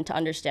all 10 to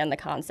understand the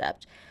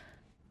concept,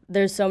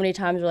 there's so many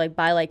times where like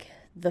by like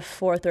the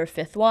 4th or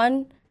 5th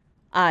one,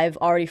 I've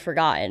already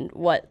forgotten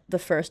what the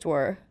first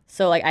were.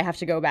 So like I have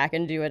to go back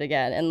and do it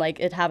again. And like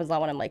it happens a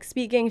lot when I'm like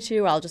speaking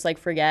to, I'll just like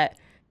forget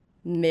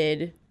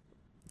mid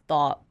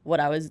thought what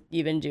I was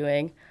even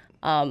doing.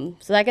 So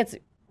that gets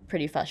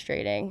pretty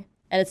frustrating.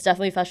 And it's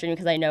definitely frustrating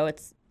because I know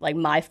it's like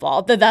my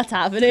fault that that's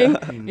happening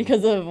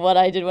because of what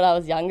I did when I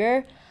was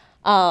younger.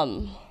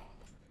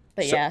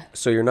 But yeah.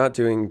 So you're not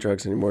doing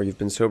drugs anymore. You've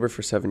been sober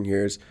for 7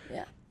 years.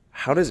 Yeah.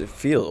 How does it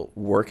feel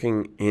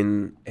working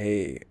in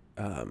a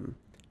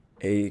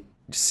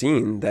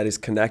scene that is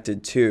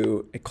connected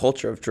to a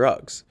culture of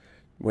drugs?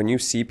 When you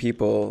see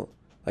people,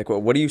 like,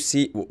 what do you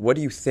see? What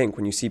do you think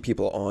when you see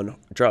people on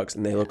drugs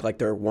and they look like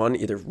they're, one,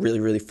 either really,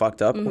 really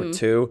fucked up, or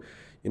two,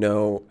 you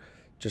know,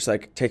 just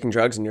like taking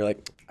drugs and you're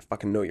like, I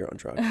fucking know you're on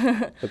drugs.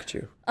 Look at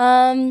you.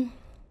 I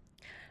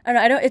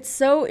don't know. It's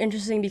so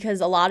interesting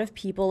because a lot of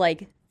people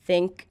like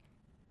think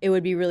it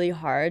would be really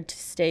hard to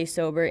stay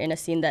sober in a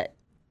scene that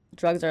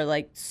drugs are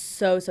like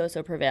so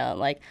prevalent.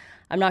 Like,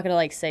 I'm not gonna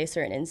like say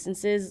certain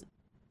instances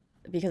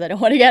because I don't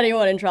want to get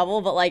anyone in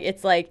trouble, but like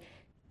it's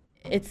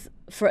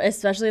for,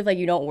 especially if like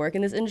you don't work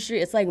in this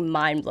industry, it's like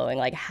mind blowing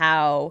like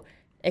how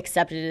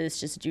accepted it is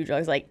just to do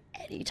drugs like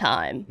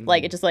anytime.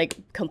 Like it's just like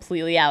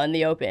completely out in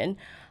the open.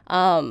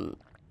 And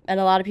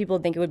a lot of people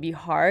think it would be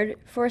hard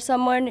for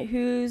someone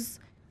who's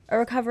a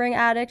recovering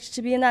addict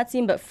to be in that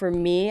scene, but for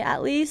me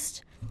at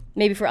least,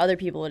 maybe for other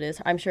people it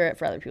is. I'm sure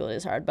for other people it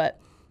is hard, but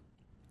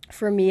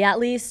for me at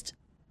least,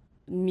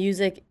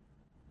 music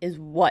is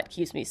what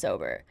keeps me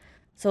sober.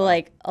 So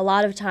like a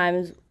lot of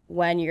times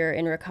when you're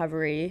in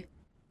recovery,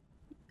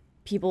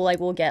 people like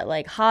will get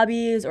like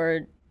hobbies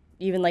or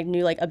even like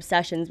new like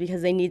obsessions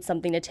because they need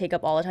something to take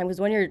up all the time.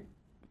 Because when you're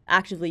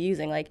actively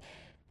using, like,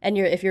 and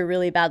if you're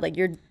really bad, like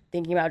you're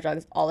thinking about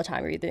drugs all the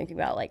time, or you're thinking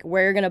about like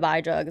where you're gonna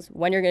buy drugs,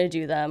 when you're gonna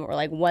do them, or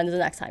like when's the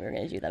next time you're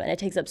gonna do them, and it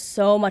takes up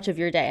so much of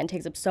your day and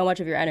takes up so much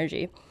of your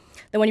energy.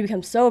 Then when you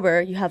become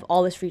sober, you have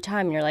all this free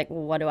time, and you're like,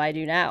 well, what do I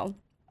do now?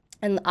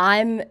 And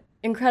I'm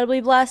incredibly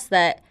blessed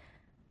that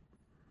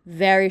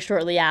very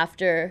shortly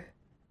after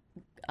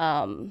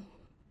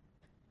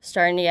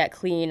starting to get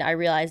clean, I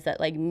realized that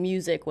like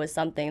music was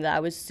something that I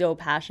was so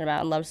passionate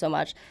about and loved so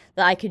much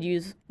that I could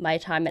use my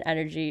time and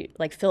energy,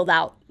 like filled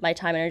out my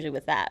time and energy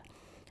with that.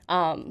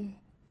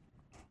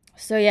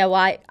 So yeah,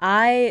 why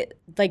I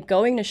like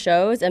going to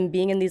shows and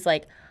being in these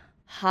like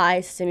high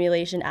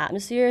stimulation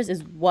atmospheres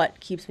is what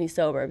keeps me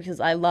sober,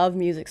 because I love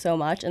music so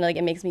much and like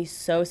it makes me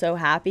so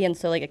happy and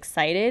so like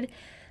excited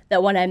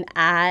that when I'm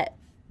at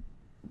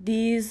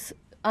these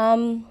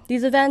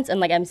events and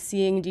like I'm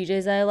seeing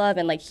DJs that I love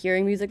and like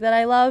hearing music that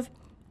I love,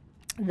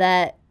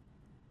 that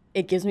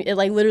it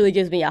like literally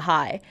gives me a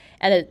high,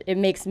 and it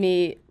makes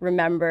me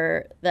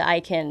remember that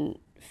I can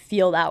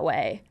feel that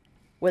way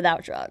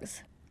without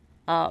drugs.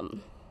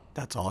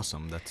 That's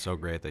awesome. That's so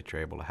great that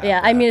you're able to have Yeah,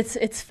 that. I mean,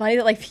 it's funny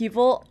that like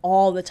people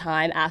all the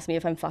time ask me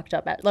if I'm fucked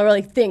up or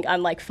like think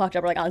I'm like fucked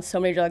up or like on so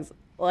many drugs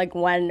like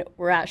when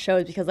we're at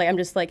shows, because like I'm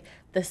just like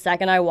the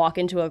second I walk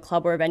into a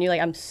club or a venue,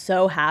 like I'm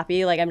so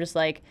happy, like I'm just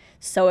like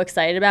so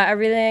excited about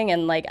everything,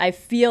 and like I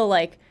feel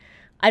like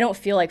I don't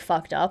feel like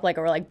fucked up like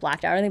or like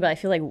blacked out or anything, but I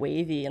feel like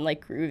wavy and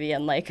like groovy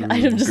and like I'm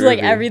just groovy. like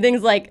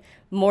everything's like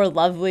more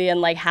lovely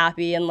and like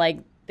happy and like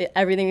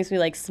everything makes me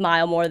like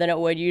smile more than it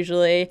would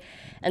usually.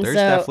 And There's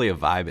so definitely a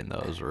vibe in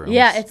those rooms.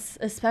 yeah, it's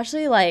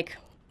especially like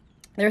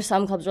there's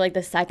some clubs where like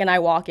the second I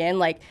walk in,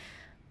 like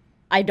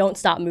I don't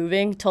stop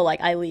moving till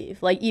like I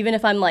leave. Like even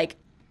if I'm like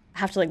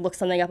have to like look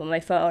something up on my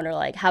phone or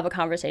like have a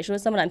conversation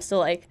with someone, I'm still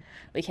like,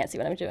 well, you can't see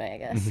what I'm doing, I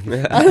guess,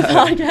 on the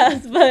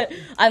podcast, but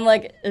I'm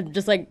like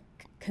just like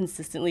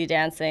consistently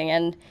dancing,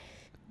 and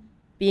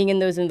being in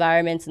those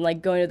environments and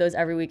like going to those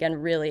every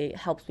weekend really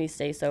helps me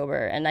stay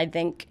sober. And I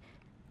think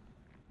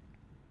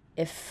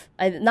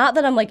not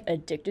that I'm like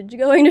addicted to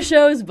going to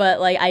shows, but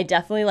like I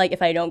definitely like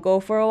if I don't go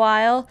for a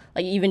while,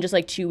 like even just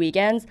like 2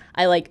 weekends,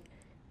 I like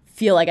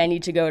feel like I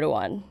need to go to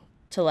one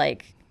to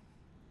like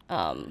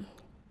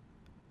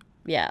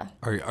yeah.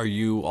 Are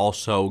you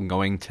also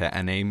going to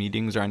NA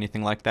meetings or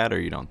anything like that, or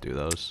you don't do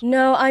those?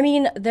 No, I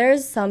mean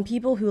there's some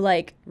people who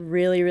like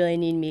really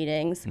need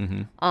meetings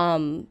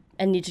and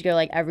need to go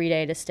like every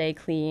day to stay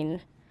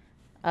clean,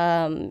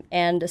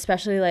 and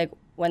especially like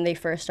when they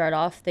first start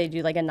off, they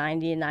do like a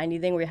 90 and 90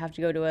 thing where you have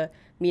to go to a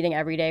meeting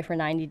every day for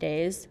 90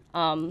 days.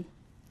 And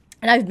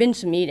I've been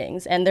to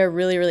meetings and they're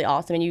really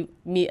awesome, and you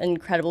meet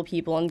incredible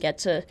people and get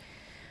to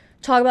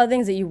talk about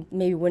things that you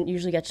maybe wouldn't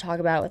usually get to talk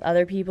about with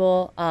other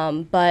people.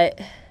 But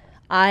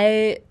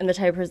I am the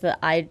type of person that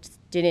I just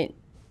didn't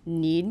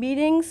need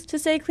meetings to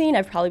stay clean.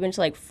 I've probably been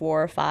to like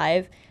 4 or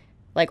 5,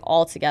 like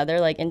all together,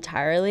 like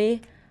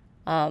entirely.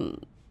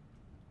 When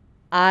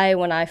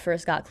I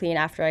first got clean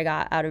after I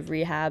got out of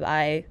rehab,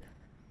 I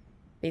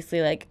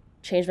basically like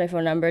changed my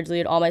phone number,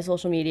 deleted all my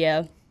social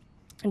media,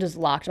 and just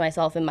locked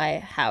myself in my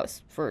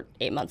house for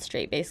 8 months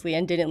straight, basically,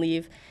 and didn't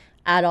leave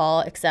at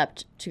all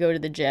except to go to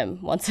the gym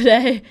once a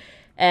day.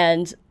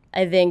 And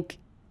I think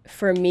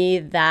for me,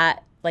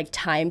 that like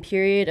time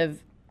period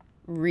of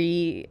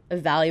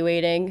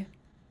re-evaluating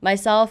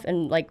myself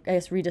and like I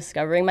guess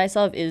rediscovering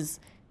myself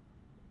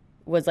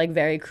was like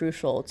very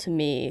crucial to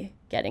me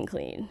getting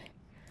clean.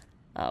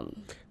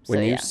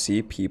 When you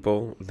see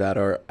people that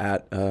are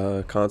at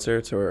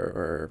concerts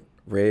or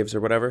raves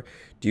or whatever,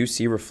 do you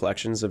see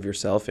reflections of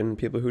yourself in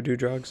people who do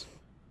drugs?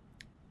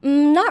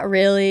 Not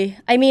really.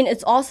 I mean,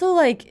 it's also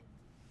like,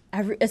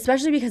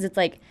 especially because it's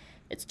like,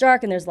 it's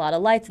dark and there's a lot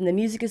of lights and the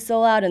music is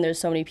so loud and there's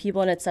so many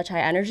people and it's such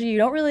high energy. You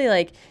don't really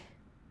like,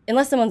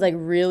 unless someone's like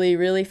really,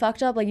 really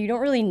fucked up, like you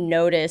don't really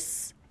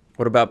notice.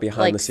 What about behind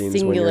Like, the scenes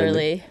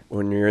singularly.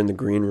 when you're in the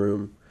green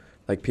room,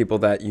 like people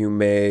that you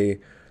may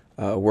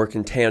work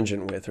in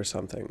tangent with or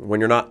something, when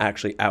you're not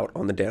actually out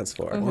on the dance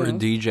floor, Or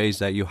DJs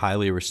that you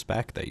highly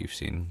respect that you've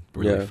seen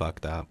really Yeah.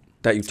 fucked up.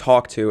 that you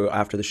talk to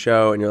after the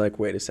show, and you're like,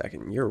 wait a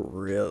second, you're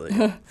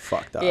really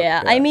fucked up.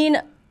 Yeah, I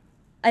mean,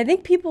 I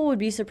think people would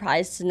be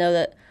surprised to know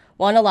that,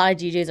 one, a lot of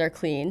DJs are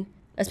clean,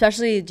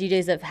 especially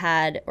DJs that have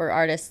had, or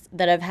artists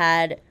that have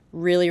had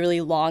really,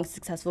 really long,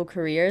 successful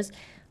careers.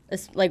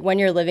 It's like when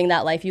you're living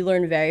that life, you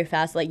learn very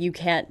fast, like you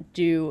can't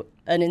do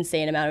an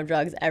insane amount of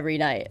drugs every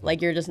night.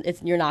 Like you're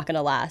not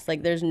gonna last.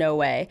 Like there's no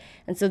way.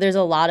 And so there's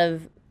a lot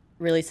of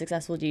really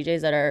successful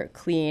DJs that are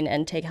clean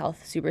and take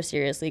health super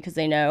seriously because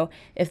they know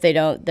if they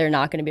don't, they're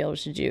not gonna be able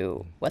to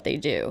do what they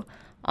do.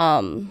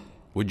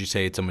 Would you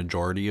say it's a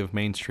majority of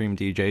mainstream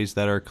DJs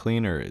that are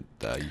clean, or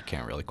you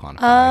can't really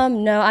quantify?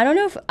 No, I don't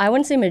know if I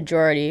wouldn't say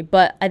majority,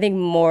 but I think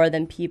more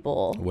than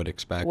people Would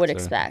expect. would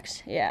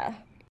expect. Yeah.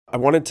 I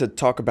wanted to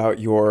talk about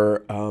your,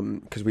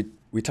 because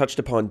we touched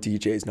upon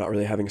DJs not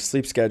really having a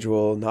sleep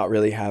schedule, not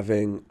really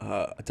having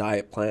a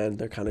diet plan.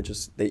 They're kind of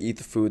just, they eat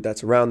the food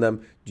that's around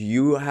them. Do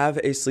you have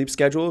a sleep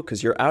schedule?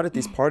 Because you're out at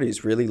these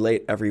parties really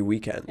late every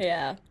weekend.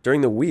 Yeah.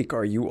 During the week,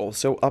 are you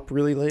also up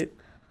really late?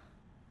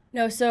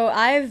 No, so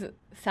I've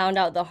found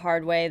out the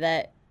hard way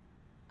that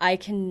I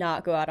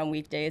cannot go out on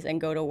weekdays and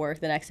go to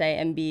work the next day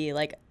and be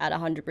like at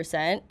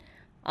 100%.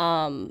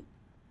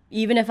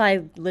 Even if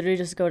I literally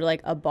just go to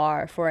like a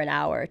bar for an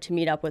hour to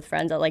meet up with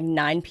friends at like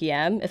 9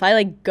 p.m., if I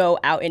like go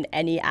out in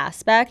any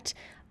aspect,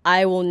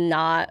 I will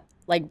not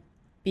like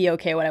be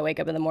okay when I wake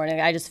up in the morning.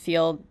 I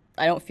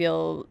don't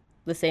feel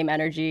the same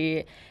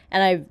energy.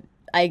 And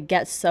I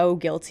get so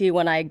guilty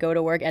when I go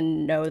to work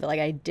and know that like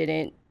I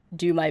didn't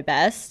do my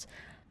best.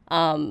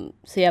 So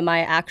yeah, my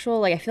actual,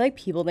 like, I feel like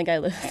people think I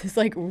live this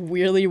like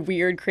really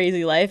weird,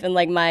 crazy life. And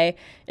like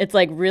it's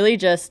like really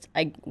just,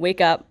 I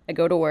wake up, I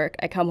go to work,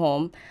 I come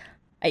home,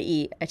 I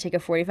eat, I take a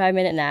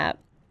 45-minute nap,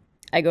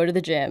 I go to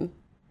the gym,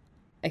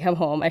 I come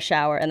home, I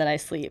shower, and then I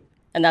sleep.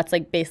 And that's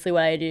like basically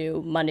what I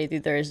do Monday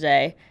through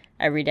Thursday,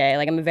 every day.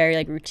 Like I'm a very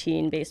like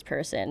routine-based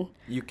person.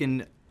 You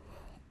can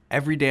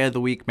every day of the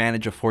week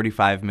manage a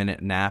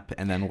 45-minute nap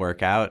and then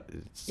work out.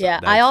 Yeah,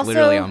 that's I also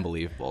literally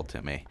unbelievable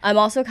to me. I'm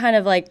also kind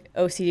of like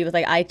OCD with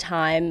like I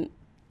time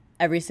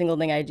every single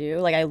thing I do.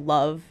 Like I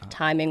love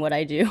timing what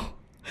I do.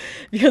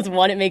 Because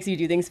one, it makes you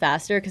do things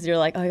faster because you're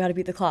like, oh, I got to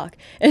beat the clock.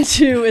 And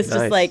two, it's Nice.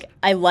 just like,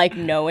 I like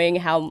knowing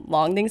how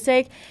long things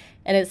take.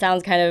 And it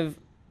sounds kind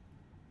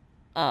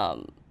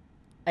of,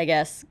 I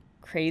guess,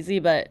 crazy,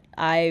 but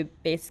I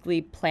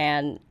basically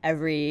plan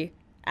every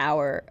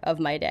hour of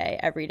my day,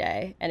 every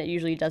day. And it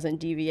usually doesn't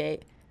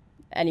deviate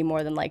any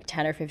more than like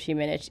 10 or 15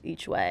 minutes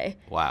each way.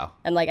 Wow.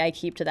 And like I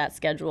keep to that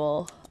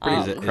schedule.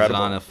 Is it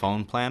incredible. on a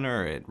phone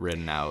planner or it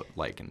written out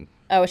like in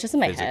Oh, it's just in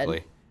my physically?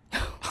 head.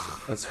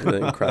 That's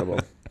really incredible.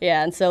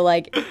 Yeah, and so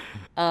like,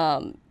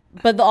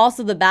 but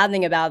also the bad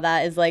thing about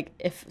that is like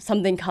if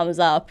something comes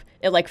up,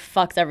 it like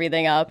fucks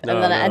everything up,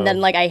 No, and then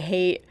no. like I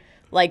hate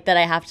like that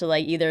I have to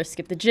like either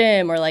skip the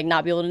gym or like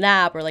not be able to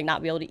nap or like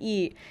not be able to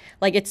eat.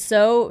 Like it's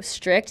so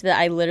strict that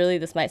I literally,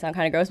 this might sound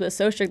kind of gross, but it's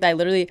so strict that I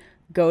literally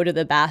go to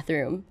the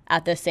bathroom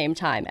at the same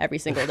time every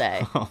single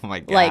day. Oh my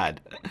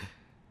God.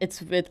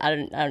 Like, I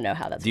don't know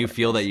how that's. Do you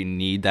feel that you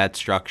need that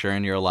structure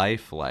in your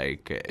life?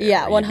 Like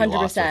Yeah, or you'd be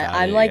lost 100%. without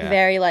I'm it? like Yeah.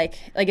 very like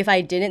if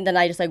I didn't, then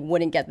I just like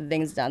wouldn't get the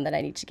things done that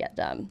I need to get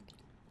done.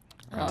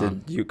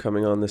 Did you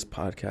coming on this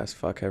podcast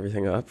fuck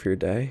everything up for your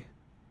day?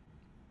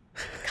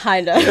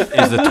 Kind of.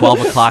 Is the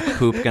 12 o'clock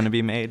poop going to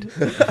be made?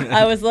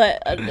 I was like,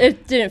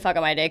 it didn't fuck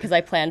up my day because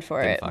I planned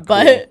for Didn't it, fuck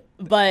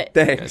but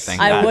Thanks.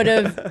 Thank I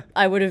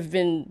God. would have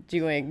been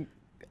doing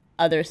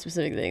other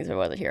specific things if I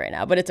wasn't here right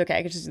now. But it's okay.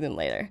 I could just do them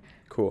later.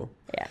 Cool.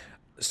 Yeah.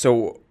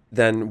 So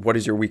then what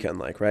is your weekend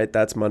like, right?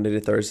 That's Monday to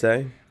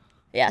Thursday?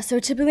 Yeah. So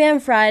typically on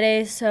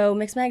Friday, so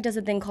Mixmag does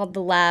a thing called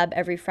the Lab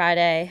every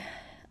Friday.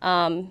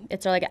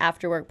 It's our like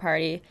after work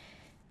party.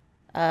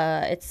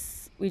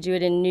 We do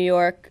it in New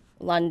York,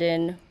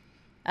 London,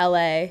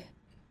 LA,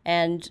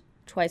 and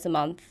twice a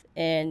month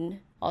in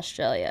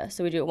Australia.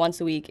 So we do it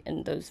once a week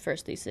in those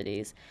first 3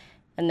 cities,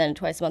 and then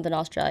twice a month in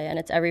Australia, and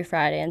it's every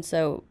Friday. And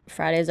so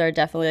Fridays are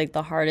definitely like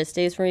the hardest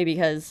days for me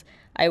because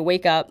I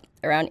wake up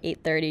around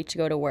 8:30 to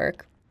go to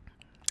work,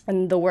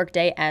 and the work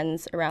day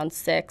ends around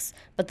 6,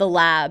 but the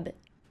lab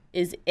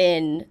is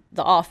in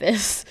the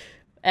office.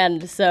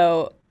 And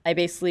so I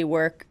basically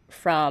work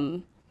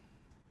from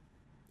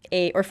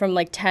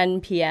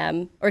 10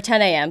 p.m. or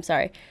 10 a.m.,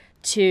 sorry,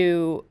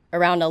 to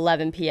around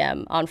 11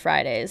 p.m. on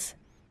Fridays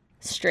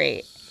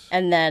straight.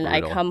 And then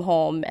Brutal. I come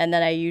home and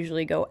then I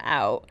usually go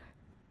out.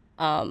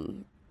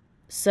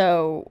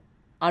 So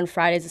on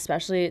Fridays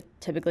especially,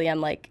 typically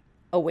I'm like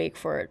awake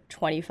for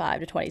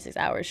 25 to 26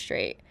 hours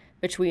straight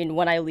between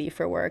when I leave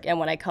for work and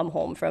when I come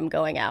home from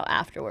going out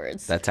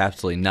afterwards. That's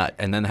absolutely nut.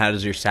 And then how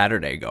does your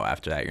Saturday go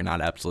after that? You're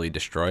not absolutely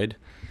destroyed?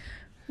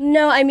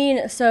 No, I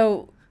mean,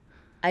 so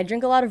I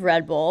drink a lot of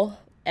Red Bull,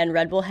 and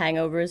Red Bull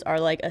hangovers are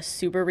like a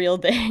super real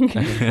thing.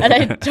 And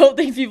I don't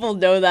think people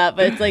know that,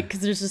 but it's like,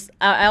 because there's just,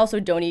 I also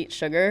don't eat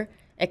sugar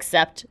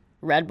except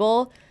Red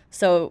Bull.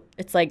 So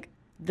it's like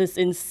this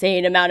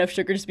insane amount of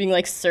sugar just being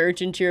like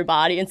surged into your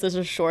body in such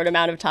a short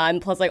amount of time,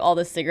 plus like all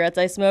the cigarettes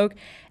I smoke.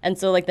 And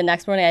so like the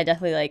next morning, I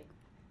definitely like,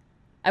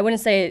 I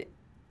wouldn't say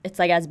it's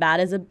like as bad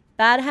as a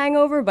bad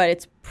hangover, but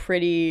it's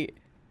pretty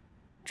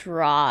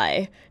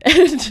dry.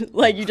 And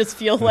like you just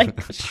feel like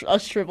a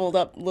shriveled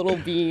up little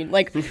bean.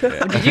 Like,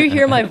 did you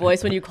hear my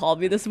voice when you called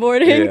me this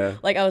morning? Yeah.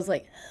 Like I was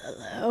like,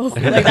 hello.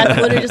 Like that's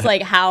literally just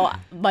like how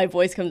my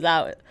voice comes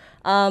out.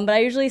 But I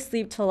usually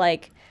sleep till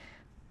like,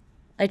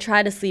 I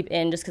try to sleep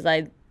in just because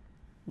I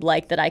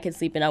like that I could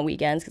sleep in on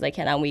weekends because I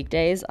can't on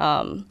weekdays.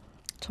 Till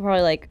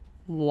probably like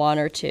 1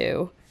 or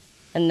 2,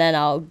 and then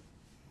I'll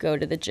go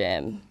to the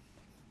gym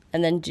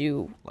and then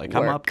do Like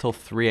work. I'm up till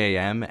 3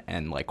 a.m.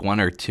 and like 1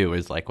 or 2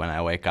 is like when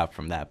I wake up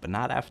from that, but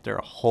not after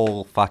a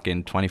whole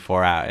fucking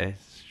 24 hours.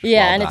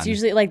 Yeah, Well and done. it's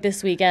usually like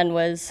this weekend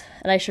was,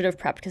 and I should have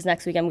prepped because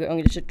next week I'm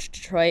going to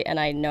Detroit, and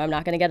I know I'm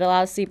not going to get a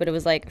lot of sleep, but it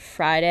was like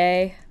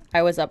Friday,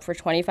 I was up for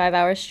 25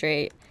 hours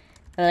straight,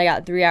 and then I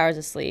got 3 hours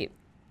of sleep,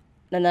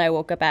 and then I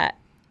woke up at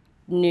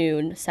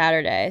noon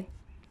Saturday,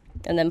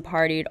 and then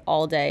partied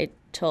all day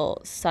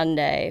till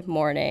Sunday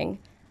morning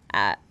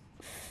at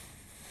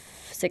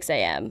 6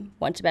 a.m.,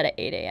 went to bed at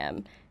 8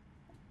 a.m.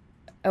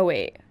 Oh,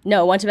 wait.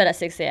 No, went to bed at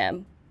 6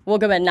 a.m.,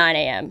 woke up at 9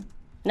 a.m.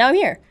 Now I'm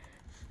here.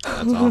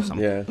 That's awesome.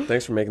 Yeah,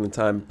 thanks for making the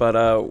time. But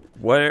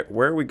where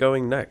are we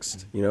going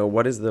next? You know,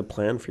 what is the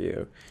plan for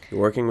you? You're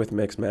working with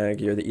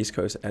Mixmag. You're the East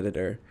Coast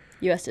editor.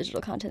 U.S.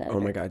 digital content editor. Oh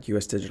my God,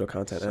 U.S. digital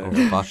content So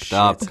editor. fucked Shit.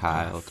 up,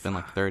 Kyle. It's been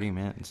like 30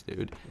 minutes,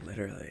 dude.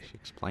 Literally. She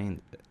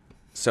explained it.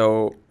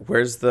 So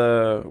where's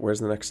the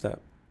next step?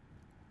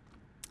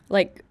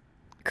 Like,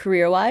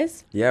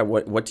 career-wise? Yeah,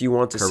 what do you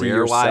want to see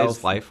Career-wise,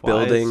 yourself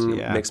life-wise, building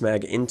yeah.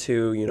 Mixmag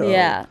into? You know.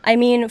 Yeah. I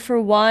mean,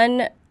 for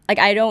one, like,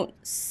 I don't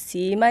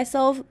see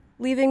myself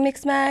leaving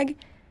Mixmag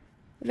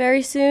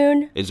very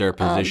soon. Is there a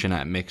position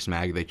at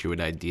Mixmag that you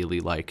would ideally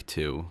like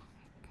to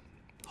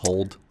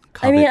hold?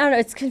 I mean, covet? I don't know.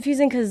 It's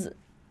confusing because,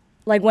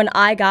 like, when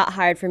I got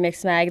hired for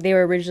Mixmag,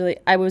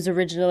 I was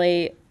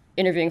originally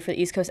interviewing for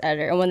the East Coast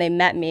editor, and when they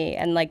met me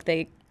and, like,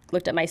 they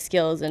looked at my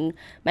skills and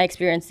my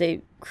experience,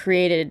 they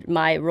created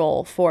my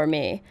role for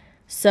me.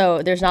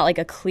 So there's not, like,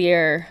 a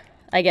clear,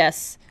 I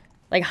guess,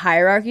 like,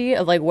 hierarchy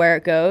of, like, where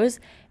it goes.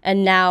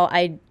 And now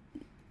I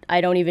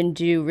don't even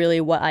do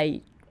really what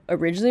I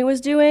originally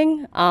was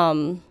doing.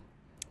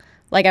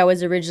 Like, I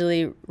was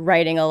originally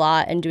writing a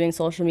lot and doing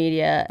social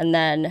media, and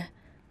then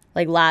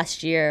like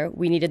last year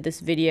we needed this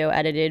video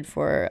edited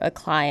for a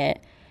client,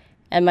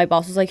 and my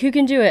boss was like, who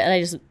can do it? And I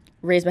just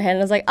raised my hand and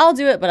I was like, I'll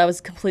do it, but I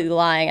was completely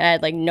lying, and I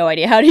had like no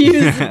idea how to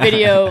use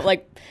video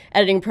like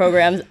editing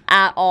programs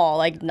at all.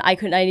 Like I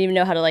didn't even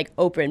know how to like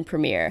open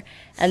Premiere.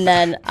 And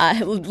then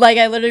I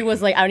literally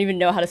was like, I don't even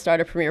know how to start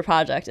a Premiere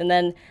project. And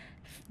then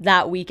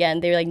that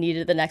weekend they like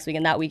needed it the next week,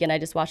 and that weekend I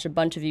just watched a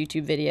bunch of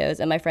YouTube videos,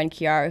 and my friend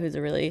Kiara, who's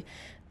a really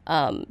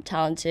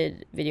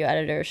talented video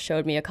editor,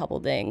 showed me a couple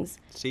things.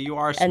 See, you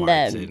are and smart,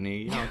 then-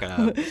 Sydney. You don't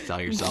gotta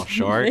sell yourself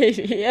short.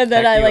 And then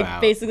Check I you like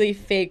out. basically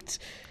faked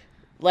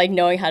like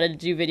knowing how to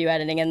do video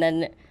editing, and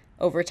then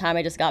over time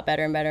I just got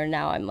better and better, and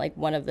now I'm like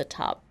one of the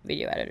top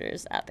video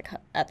editors at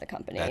the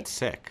company. That's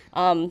sick.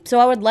 So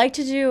I would like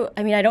to do,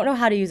 I mean, I don't know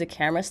how to use a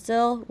camera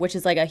still, which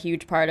is like a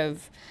huge part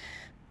of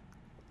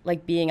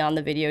like being on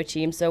the video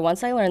team. So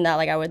once I learn that,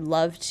 like I would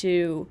love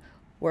to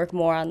work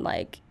more on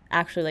like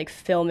actually like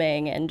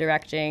filming and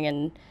directing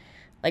and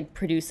like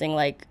producing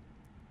like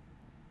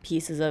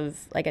pieces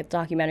of like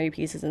documentary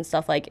pieces and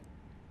stuff like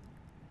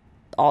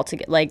all to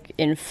get like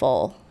in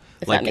full.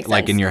 If that makes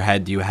Like sense. in your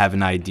head, do you have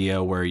an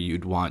idea where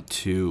you'd want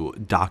to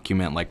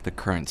document like the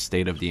current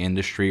state of the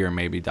industry, or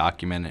maybe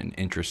document an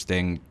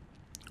interesting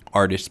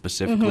artist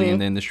specifically in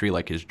the industry,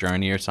 like his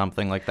journey or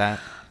something like that?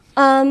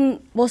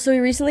 Well, so we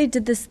recently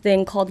did this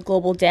thing called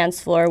Global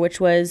Dance Floor,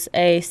 which was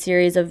a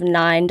series of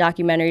 9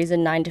 documentaries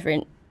in 9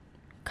 different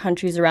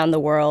countries around the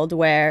world,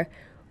 where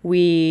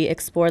we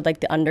explored like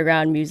the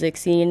underground music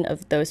scene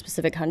of those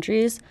specific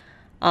countries.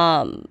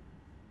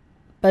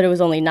 But it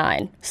was only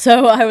 9.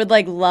 So I would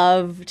like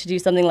love to do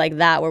something like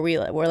that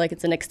where like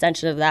it's an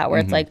extension of that, where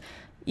it's like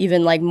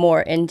even like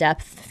more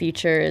in-depth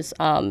features,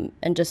 and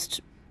just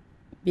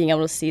being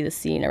able to see the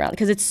scene around,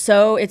 because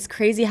it's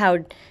crazy how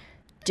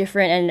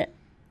different, and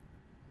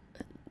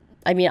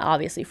I mean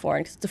obviously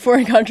foreign because it's a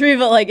foreign country,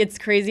 but like it's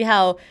crazy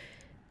how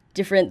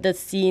different the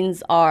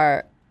scenes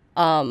are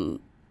of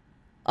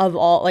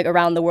all like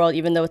around the world,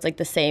 even though it's like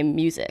the same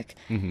music.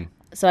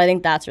 So I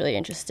think that's really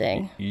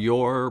interesting.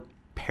 Your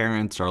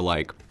parents are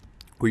like,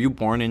 were you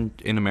born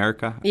in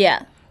America?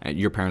 Yeah.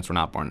 Your parents were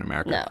not born in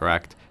America, No.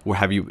 correct?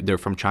 They're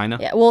from China?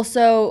 Yeah. Well,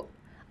 so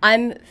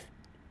I'm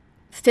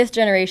 5th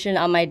generation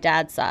on my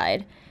dad's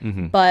side,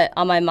 But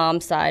on my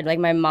mom's side, like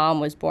my mom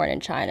was born in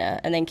China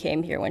and then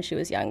came here when she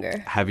was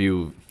younger. Have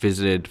you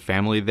visited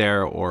family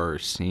there or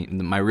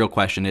seen? My real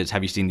question is,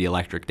 have you seen the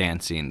electric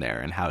dance scene there,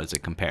 and how does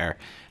it compare?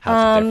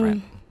 How's it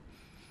different?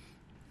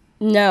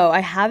 No, I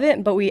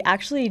haven't, but we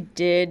actually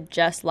did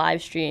just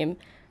live stream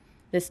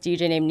this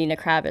DJ named Nina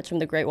Kravitz from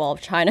the Great Wall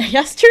of China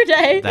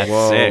yesterday. That's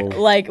Whoa. sick.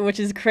 Like, which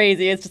is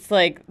crazy. It's just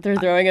like they're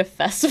throwing a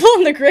festival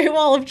in the Great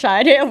Wall of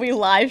China and we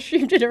live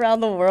streamed it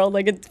around the world.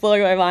 Like, it's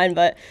blowing my mind.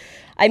 But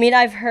I mean,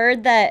 I've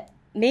heard that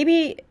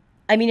maybe,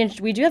 I mean,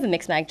 we do have a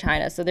Mixmag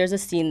China, so there's a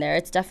scene there.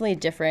 It's definitely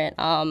different.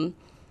 But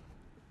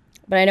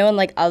I know in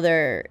like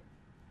other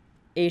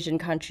Asian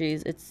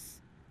countries,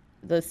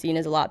 the scene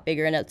is a lot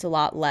bigger and it's a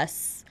lot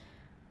less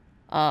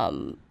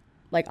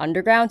like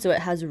underground, so it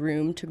has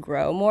room to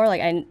grow more.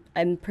 Like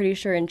I'm pretty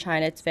sure in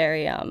China it's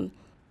very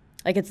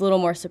like it's a little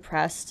more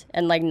suppressed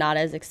and like not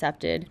as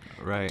accepted.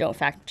 Right. Don't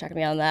fact check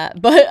me on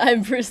that, but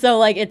so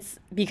like it's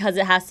because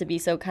it has to be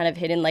so kind of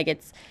hidden. Like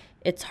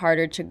it's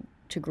harder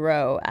to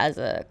grow as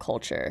a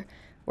culture,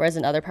 whereas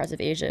in other parts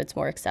of Asia it's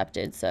more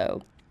accepted.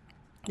 So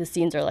the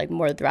scenes are like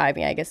more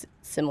thriving, I guess,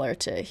 similar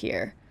to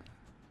here.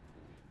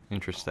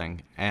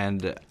 Interesting.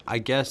 And I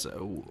guess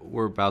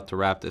we're about to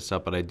wrap this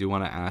up, but I do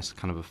want to ask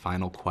kind of a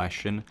final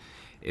question.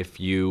 If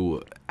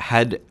you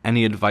had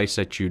any advice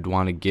that you'd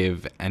want to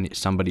give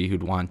somebody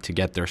who'd want to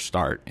get their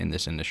start in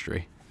this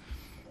industry.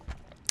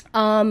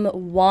 So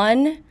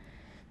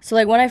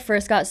like when I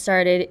first got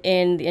started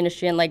in the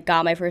industry and like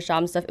got my first job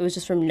and stuff, it was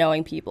just from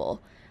knowing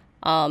people.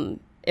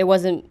 It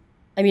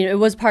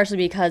was partially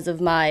because of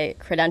my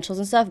credentials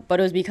and stuff, but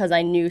it was because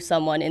I knew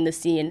someone in the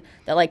scene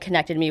that like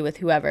connected me with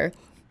whoever.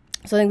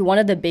 So I think one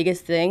of the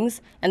biggest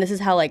things, and this is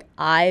how like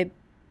I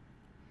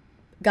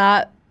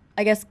got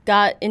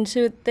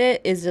into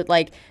it, is that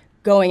like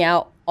going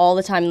out all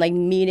the time, like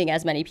meeting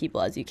as many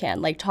people as you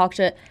can, like talk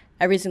to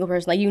every single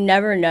person. Like you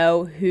never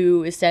know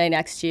who is standing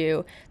next to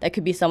you that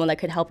could be someone that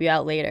could help you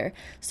out later.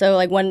 So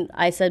like when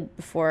I said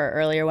before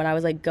earlier, when I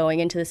was like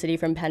going into the city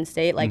from Penn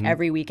State, like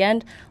every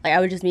weekend, like I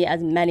would just meet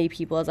as many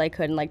people as I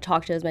could and like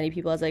talk to as many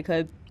people as I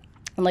could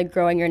and like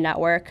growing your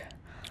network.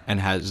 And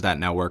has that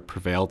network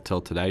prevailed till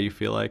today, you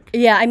feel like?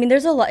 Yeah, I mean,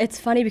 there's a lot. It's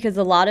funny because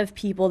a lot of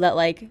people that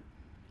like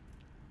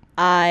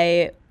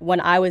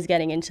when I was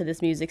getting into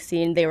this music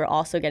scene, they were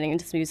also getting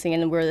into this music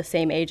scene, and we're the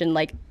same age, and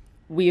like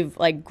we've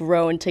like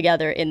grown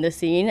together in the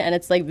scene, and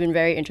it's like been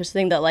very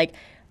interesting that like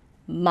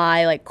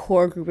my like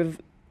core group of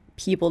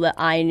people that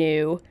I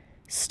knew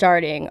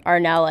starting are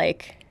now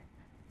like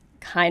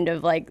kind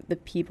of like the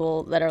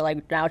people that are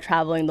like now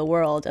traveling the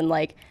world and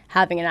like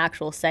having an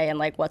actual say in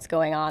like what's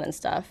going on and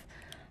stuff.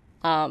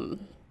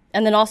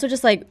 And then also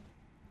just like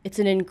it's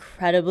an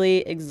incredibly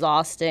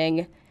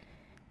exhausting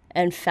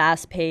and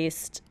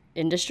fast-paced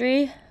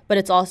industry, but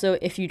it's also,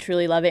 if you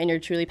truly love it and you're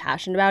truly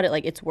passionate about it,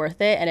 like it's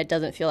worth it and it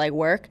doesn't feel like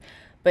work.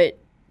 But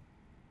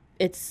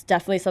it's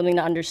definitely something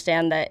to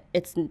understand that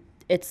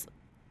it's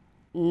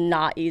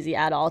not easy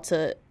at all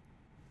to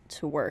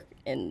work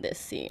in this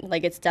scene.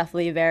 Like it's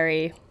definitely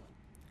very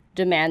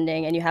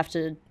demanding and you have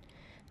to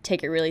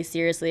take it really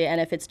seriously, and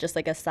if it's just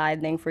like a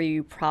side thing for you,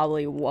 you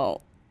probably won't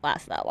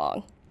last that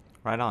long.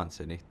 Right on,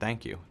 Sydney.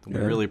 Thank you. We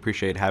really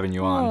appreciate having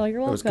you on. Oh,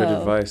 you're welcome. That was good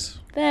advice.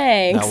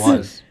 Thanks. That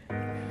was.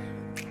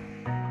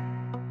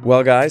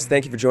 Well, guys,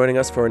 thank you for joining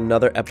us for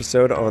another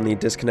episode on the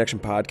Disconnection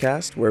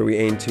Podcast, where we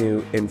aim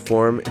to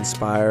inform,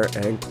 inspire,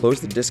 and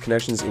close the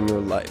disconnections in your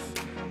life.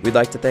 We'd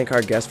like to thank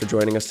our guest for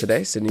joining us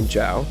today, Sydney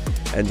Zhao,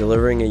 and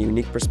delivering a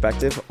unique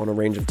perspective on a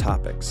range of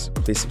topics.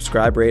 Please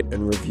subscribe, rate,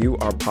 and review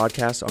our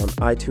podcast on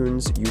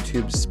iTunes,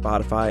 YouTube,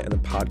 Spotify, and the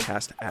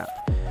podcast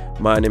app.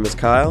 My name is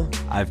Kyle.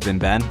 I've been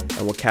Ben.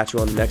 And we'll catch you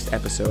on the next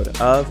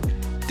episode of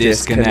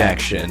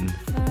Disconnection.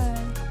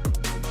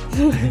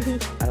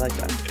 I like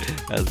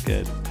that. That was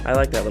good. I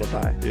like that little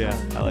pie. Yeah,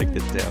 I liked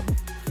it too.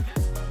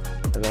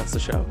 And that's the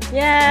show. Yay!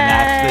 And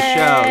that's the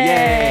show.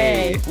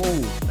 Yay!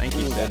 Ooh, thank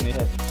you, Sydney.